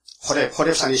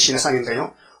호렙산이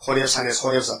시내산인데요.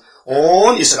 호렙에서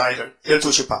온 이스라엘을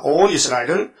 12지파 온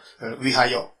이스라엘을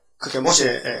위하여 그게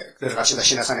모세에 들어갑시다.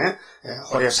 시내산에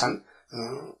호렙산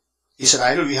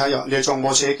이스라엘을 위하여 내 종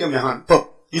모세에게 명한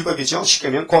법, 율법이죠.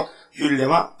 십계명 곧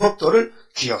율례와 법도를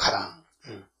기억하라.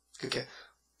 그렇게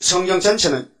성경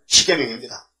전체는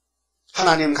십계명입니다.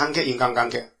 하나님 관계, 인간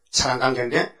관계, 사람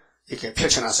관계인데 이렇게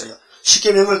펼쳐놨어요.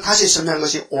 십계명을 다시 설명한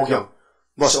것이 오경,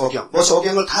 모세오경.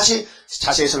 모세오경을 다시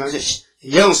자세히 설명한 것이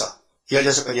예언서,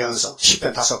 16건 예언서,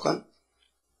 10편 5건.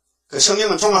 그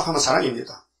성경은 종합하면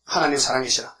사랑입니다. 하나님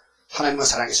사랑이시라. 하나님은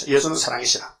사랑이시라. 예수는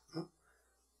사랑이시라.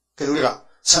 그래서 우리가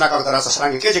선악과가 들어와서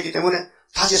사랑이 깨졌기 때문에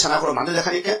다시 선악으로 만들자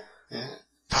하니까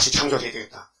다시 창조해야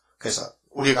되겠다. 그래서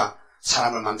우리가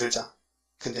사람을 만들자.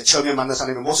 근데 처음에 만든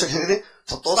사람이 못을 했는데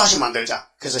또다시 만들자.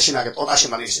 그래서 신학에 또다시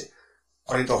만들겠어요.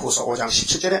 고린도후서 5장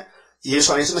 17절에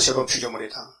예수 안에 있으면 새로운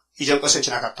피조물이다. 이전 것은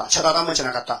지나갔다. 첫 아담은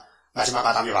지나갔다. 마지막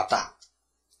아담이 왔다.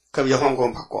 그럼 영원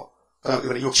구원 받고, 그럼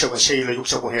이번에 육체구원, 세일로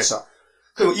육체구원 해서,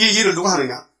 그럼 이 일을 누가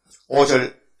하느냐?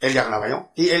 5절 엘리야가 나와요.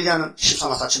 이 엘리야는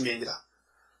 13만 4천 명입니다.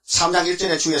 3장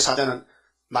 1절의 주의 사자는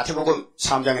마태복음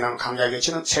 3장에 나오는 강자의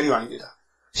교치는 세리완입니다.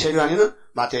 세리완이는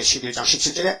마태 11장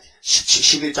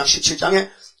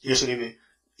 17장에 예수님이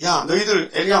야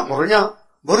너희들 엘리야 모르냐?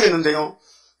 모르겠는데요.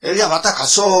 엘리야 왔다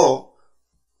갔어.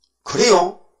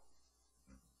 그래요?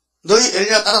 너희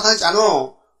엘리야 따라다니지 않아.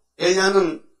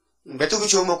 엘리야는 메뚜기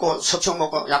주워 먹고 석청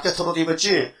먹고 약대 털옷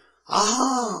입었지.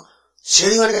 아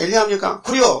세리완이가 엘리야입니까?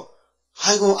 그래요.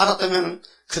 아이고 알았다면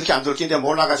그렇게 안 들었긴데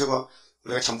몰라가지고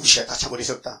우리가 참 무시했다. 참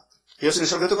어리석다. 예수님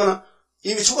설교 듣고는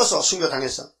이미 죽었어.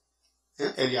 순교당했어.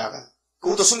 엘리야가.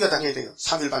 그것도 순교당해야 돼요.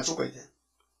 3일 반 죽어야 돼요.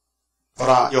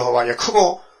 보라 여호와의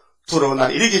크고 두려운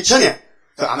날 이르기전에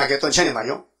안 하겠던 전에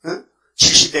말이요.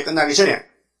 70대 끝나기 전에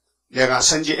내가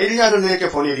선지 엘리야를 너에게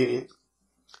보내리니.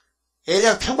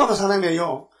 엘리야가 평범한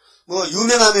사람이에요.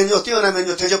 유명하면요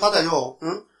뛰어나면요 대접받아요.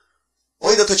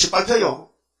 오히려 더 짓밟혀요.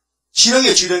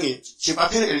 지렁이에요. 지렁이.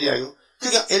 짓밟히는 엘리야예요.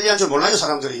 그러니까 엘리야인 줄 몰라요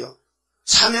사람들이요.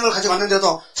 사명을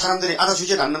가져왔는데도 사람들이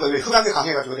알아주지 않는 거예요. 왜? 흑암이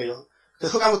강해가지고 그래요. 그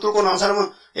흑암을 뚫고 나온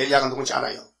사람은 엘리야가 누군지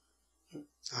알아요.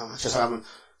 저 사람은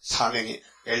사명이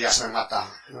엘리야 사명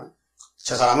맞다.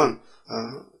 저 사람은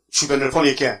주변을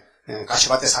보니까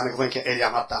가시밭에 사는 거 보니까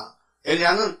엘리야 맞다.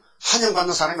 엘리야는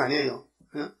환영받는 사람이 아니에요.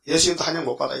 예수님도 환영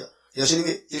못 받아요.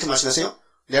 예수님이 이렇게 말씀하세요.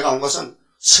 내가 온 것은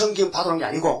섬김 받으러 온 게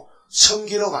아니고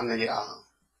섬기러 왔느니라.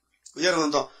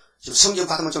 여러분도 지금 섬김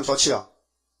받으면 좀 좋지요.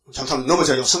 잠깐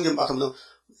넘어져요. 성경 받으면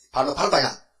발로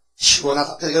밟아야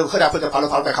시원하다. 그래서 허리 아플 때 발로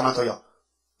밟아야 가만둬요.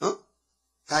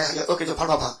 어깨 좀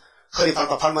밟아봐. 허리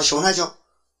밟으면 시원하죠.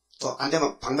 또 안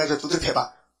되면 방망이를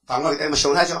두드려봐. 방망이 때리면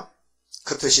시원하죠.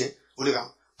 그렇듯이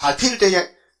우리가 밟힐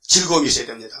때에 즐거움이 있어야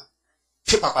됩니다.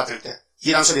 핍박받을 때,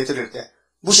 이란 소리 들을 때,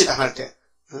 무시당할 때,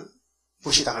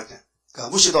 무시당할 때.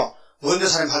 그러니까 무시도 먼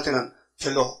사람이 할 때는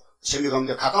별로 재미가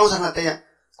없는데 가까운 사람 할 때에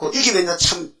그 이기면요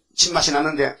참 진맛이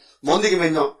나는데 못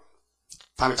이기면요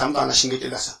밤에 잠도 안 나 신경질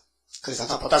나서. 그래서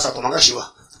다 보다서 도망가 쉬워.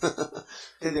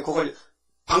 근데 그걸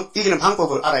이기는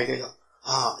방법을 알아야 돼요.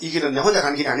 아, 이 길은 내 혼자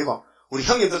가는 길이 아니고 우리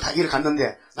형님들 다 이 길을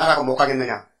갔는데 나라고 못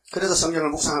가겠느냐. 그래서 성경을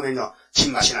묵상하면요,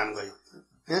 진맛이 나는 거예요.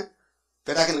 예?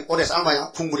 뼈다귀는 오래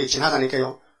삶아야 국물이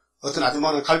진하다니까요. 어떤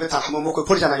아줌마는 갈비탕 한번 먹고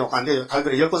버리잖아요. 안 돼요.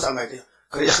 갈비를 10번 삶아야 돼요.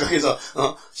 그래야 거기서,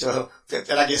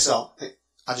 뼈다귀에서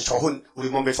아주 좋은, 우리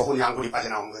몸에 좋은 양분이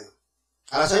빠져나온 거예요.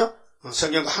 알았어요?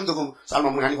 성경과 한두 번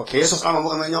삶아먹는 게 아니고 계속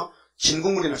삶아먹으면요,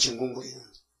 진국물이나 진국물이에요.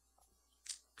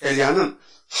 엘리야는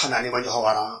하나님은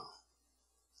여호와라.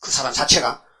 그 사람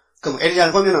자체가, 그럼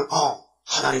엘리야를 보면은,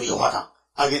 하나님이 여호와다.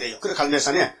 알게 돼요. 그래,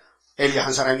 갈멜산에 엘리야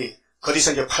한 사람이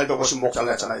거리서 이제 850목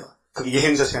잘랐잖아요. 그게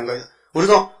예행져서 한 거예요.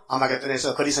 우리도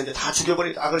아마겟돈에서 거리서 이제 다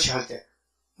죽여버린 악을 시할 때,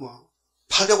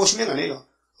 850명 아니에요.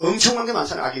 엄청난 게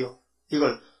많잖아요, 악이요.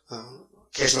 이걸,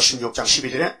 계시록 16장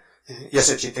 12절에,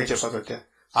 여섯째 대접소 될 때,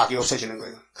 악이 없어지는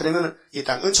거예요. 그러면 이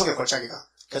땅 은총의 골짜기가.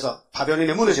 그래서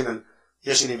바벨론이 무너지면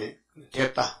예수님이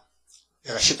됐다.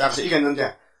 내가 십자가에서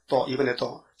이겼는데, 또 이번에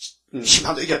또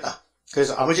심판도 이겼다.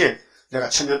 그래서 아버지, 내가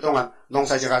 1000년 동안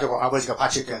농사 지어가지고 아버지가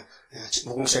바칠게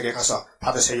무궁세계에 가서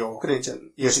받으세요. 그래 이제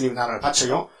예수님이 나라를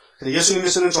바쳐요. 근데 예수님이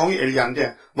쓰는 종이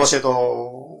엘리야인데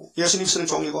모세도 예수님이 쓰는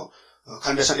종이고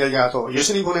갈멜산 엘리야도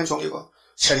예수님이 보낸 종이고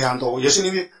세례안도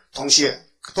예수님이 동시에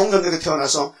동정역에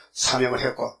태어나서 사명을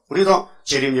했고 우리도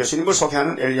재림 예수님을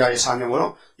소개하는 엘리야의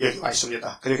사명으로 여기 와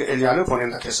있습니다. 그러니까 엘리야를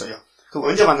보낸다 했어요. 그럼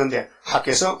언제 왔는데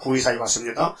학교에서 구의사에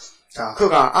왔습니다. 자,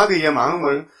 그가 아비의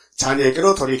마음을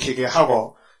자녀에게로 돌이키게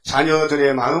하고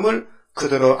자녀들의 마음을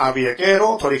그대로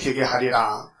아비에게로 돌이키게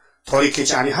하리라.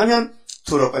 돌이키지 아니하면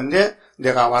두렵건대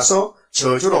내가 와서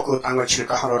저주로 그 땅을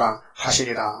칠까 하노라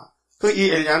하시리라.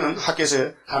 이 엘리야는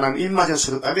학교에서 하나님 입맞은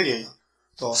스룹바벨이에요.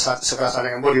 또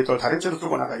스가사장의 머리돌 다림줄을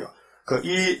들고 나가요.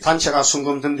 이 단체가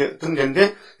순금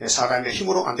등대인데 사람의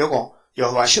힘으로 안 되고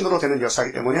여호와 신으로 되는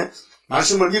역사이기 때문에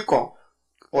말씀을 믿고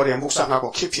오래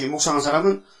묵상하고 깊이 묵상한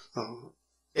사람은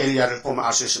엘리야를 보면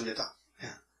알 수 있습니다.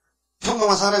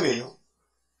 평범한 사람이에요.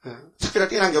 특별히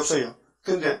뛰어난 게 없어요.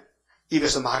 근데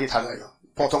입에서 말이 달라요.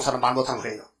 보통 사람 말 못하면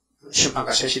그래요.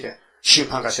 심판과 새 시대.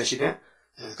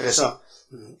 그래서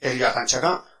엘리야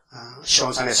단체가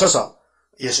시온산에 서서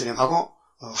예수님하고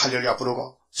할렐루야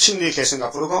부르고 승리의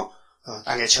계승가 부르고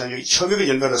땅에 천육이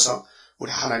열려서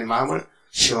우리 하나님 마음을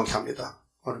시원케 합니다.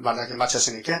 오늘 말라기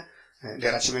마쳤으니까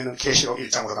내일 아침에는 계시록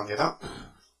 1장으로 갑니다.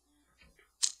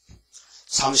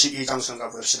 32장 성가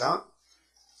부릅시다.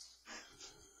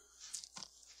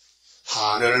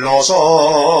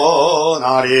 하늘로서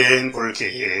날인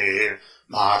불길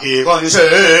마귀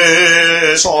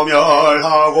권세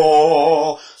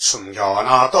소멸하고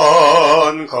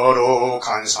숨겨놨던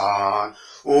거룩한 산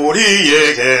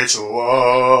우리에게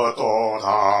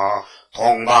주었도다.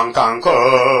 동방 땅끝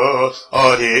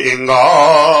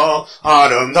어디인가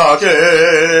아름답게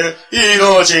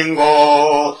이뤄진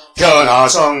곳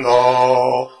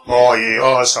변화성도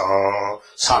모이어서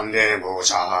 3대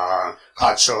무장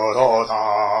갖추도다.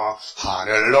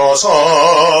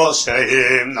 하늘로서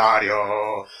새힘 나려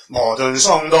모든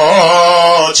성도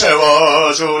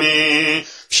채워주니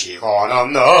피곤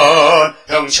없는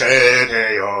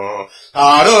형체되어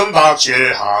다른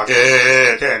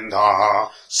박질하게 된다.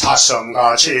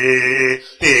 사슴같이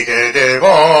뛰게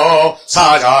되고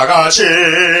사자같이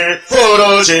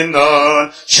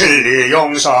부르짖는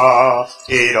진리용사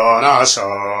일어나서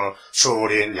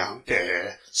줄인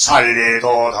양떼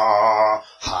살리도다.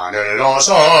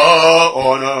 하늘로서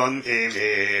오는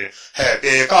비밀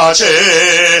햇빛같이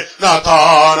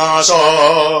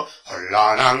나타나서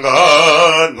혼란한 것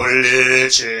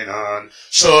물리치는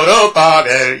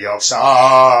스룹바벨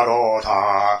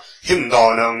역사로다.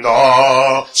 힘도 능도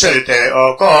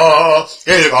쓸데없고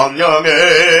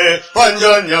일곱념의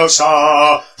완전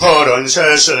역사 푸른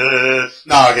셋을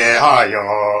나게 하여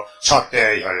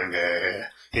첫대 열매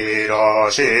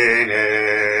이루시네.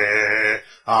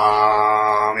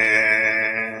 아멘.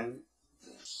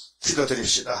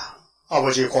 기도드립시다.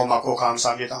 아버지 고맙고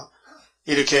감사합니다.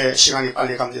 이렇게 시간이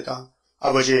빨리 갑니다.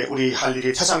 아버지 우리 할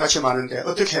일이 태산같이 많은데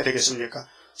어떻게 해야 되겠습니까?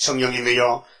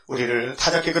 성령님이여 우리를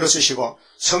타작게 걸어 쓰시고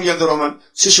성령대로만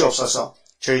쓰시옵소서.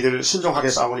 저희들 순종하게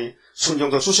싸우니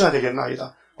순종도 주셔야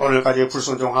되겠나이다. 오늘까지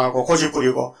불순종하고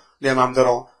고집부리고 내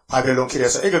마음대로 바벨론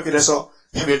길에서 애굽길에서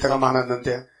헤맬 때가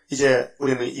많았는데 이제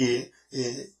우리는 이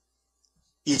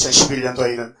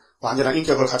 2011년도에는 완전한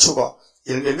인격을 갖추고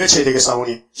일면매체에 되게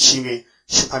싸우니 심히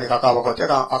심판이 가까워고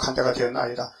때가 악한 때가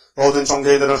되었나이다. 모든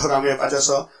종교인들은 흑암에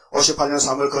빠져서 58년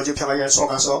 3월 거짓 평화에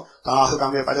속아서 다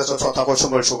흑암에 빠져서 좋다고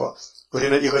춤을 추고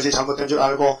우리는 이것이 잘못된 줄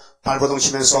알고 발버둥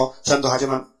치면서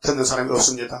전도하지만 듣는 사람이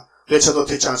없습니다. 외쳐도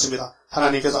듣지 않습니다.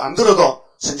 하나님께서 안 들어도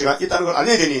선지가 있다는 걸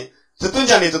알려야 되니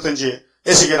듣든지 아니 듣든지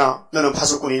에스겔아 너는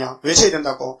파수꾼이냐 외쳐야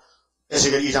된다고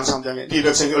에스겔 2장 3장에 네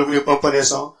백성의 얼굴이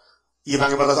뻔뻔해서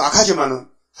이방에 받아도 악하지만은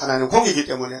하나님 공이기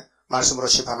때문에 말씀으로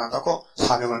심판한다고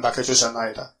사명을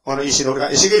맡겨주셨나이다. 오늘 이 시대 우리가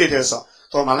에스겔이 되어서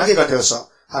또 말라기가 되어서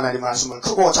하나님 말씀을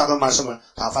크고 작은 말씀을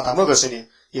다 받아먹었으니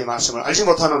이 말씀을 알지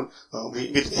못하는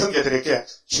우리 형제들에게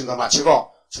신도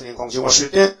마치고 주님 공중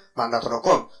오실 때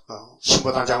만나도록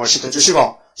신부단장을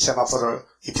시켜주시고 세마포를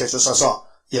입혀주셔서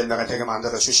열매가 되게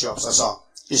만들어 주시옵소서.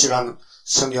 이 시간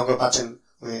성경을 바친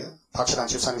우리 박철환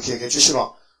집사님 기억해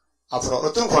주시고 앞으로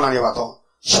어떤 고난이 와도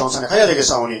시온산에 가야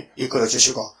되겠사오니 이끌어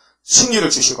주시고 승리를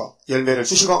주시고 열매를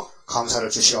주시고 감사를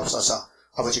주시옵소서.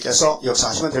 아버지께서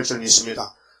역사하시면 될 줄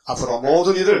믿습니다. 앞으로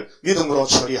모든 일을 믿음으로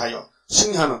처리하여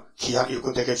승리하는 귀한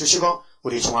일꾼 되게 해주시고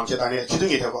우리 중앙재단의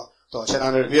기둥이 되고 또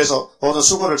재단을 위해서 모든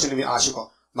수고를 주님이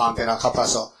아시고 마음배나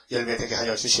갚아서 열매되게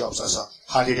하여 주시옵소서.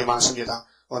 할 일이 많습니다.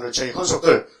 오늘 저희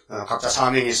권속들 각자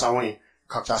사명이 있사오니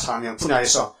각자 사명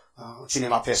분야에서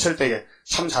주님 앞에 설 때에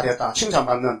참 잘했다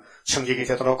칭찬받는 청직이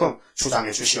되도록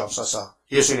주장해 주시옵소서.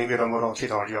 예수님 이름으로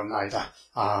기도 올리옵나이다.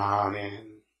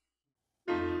 아멘.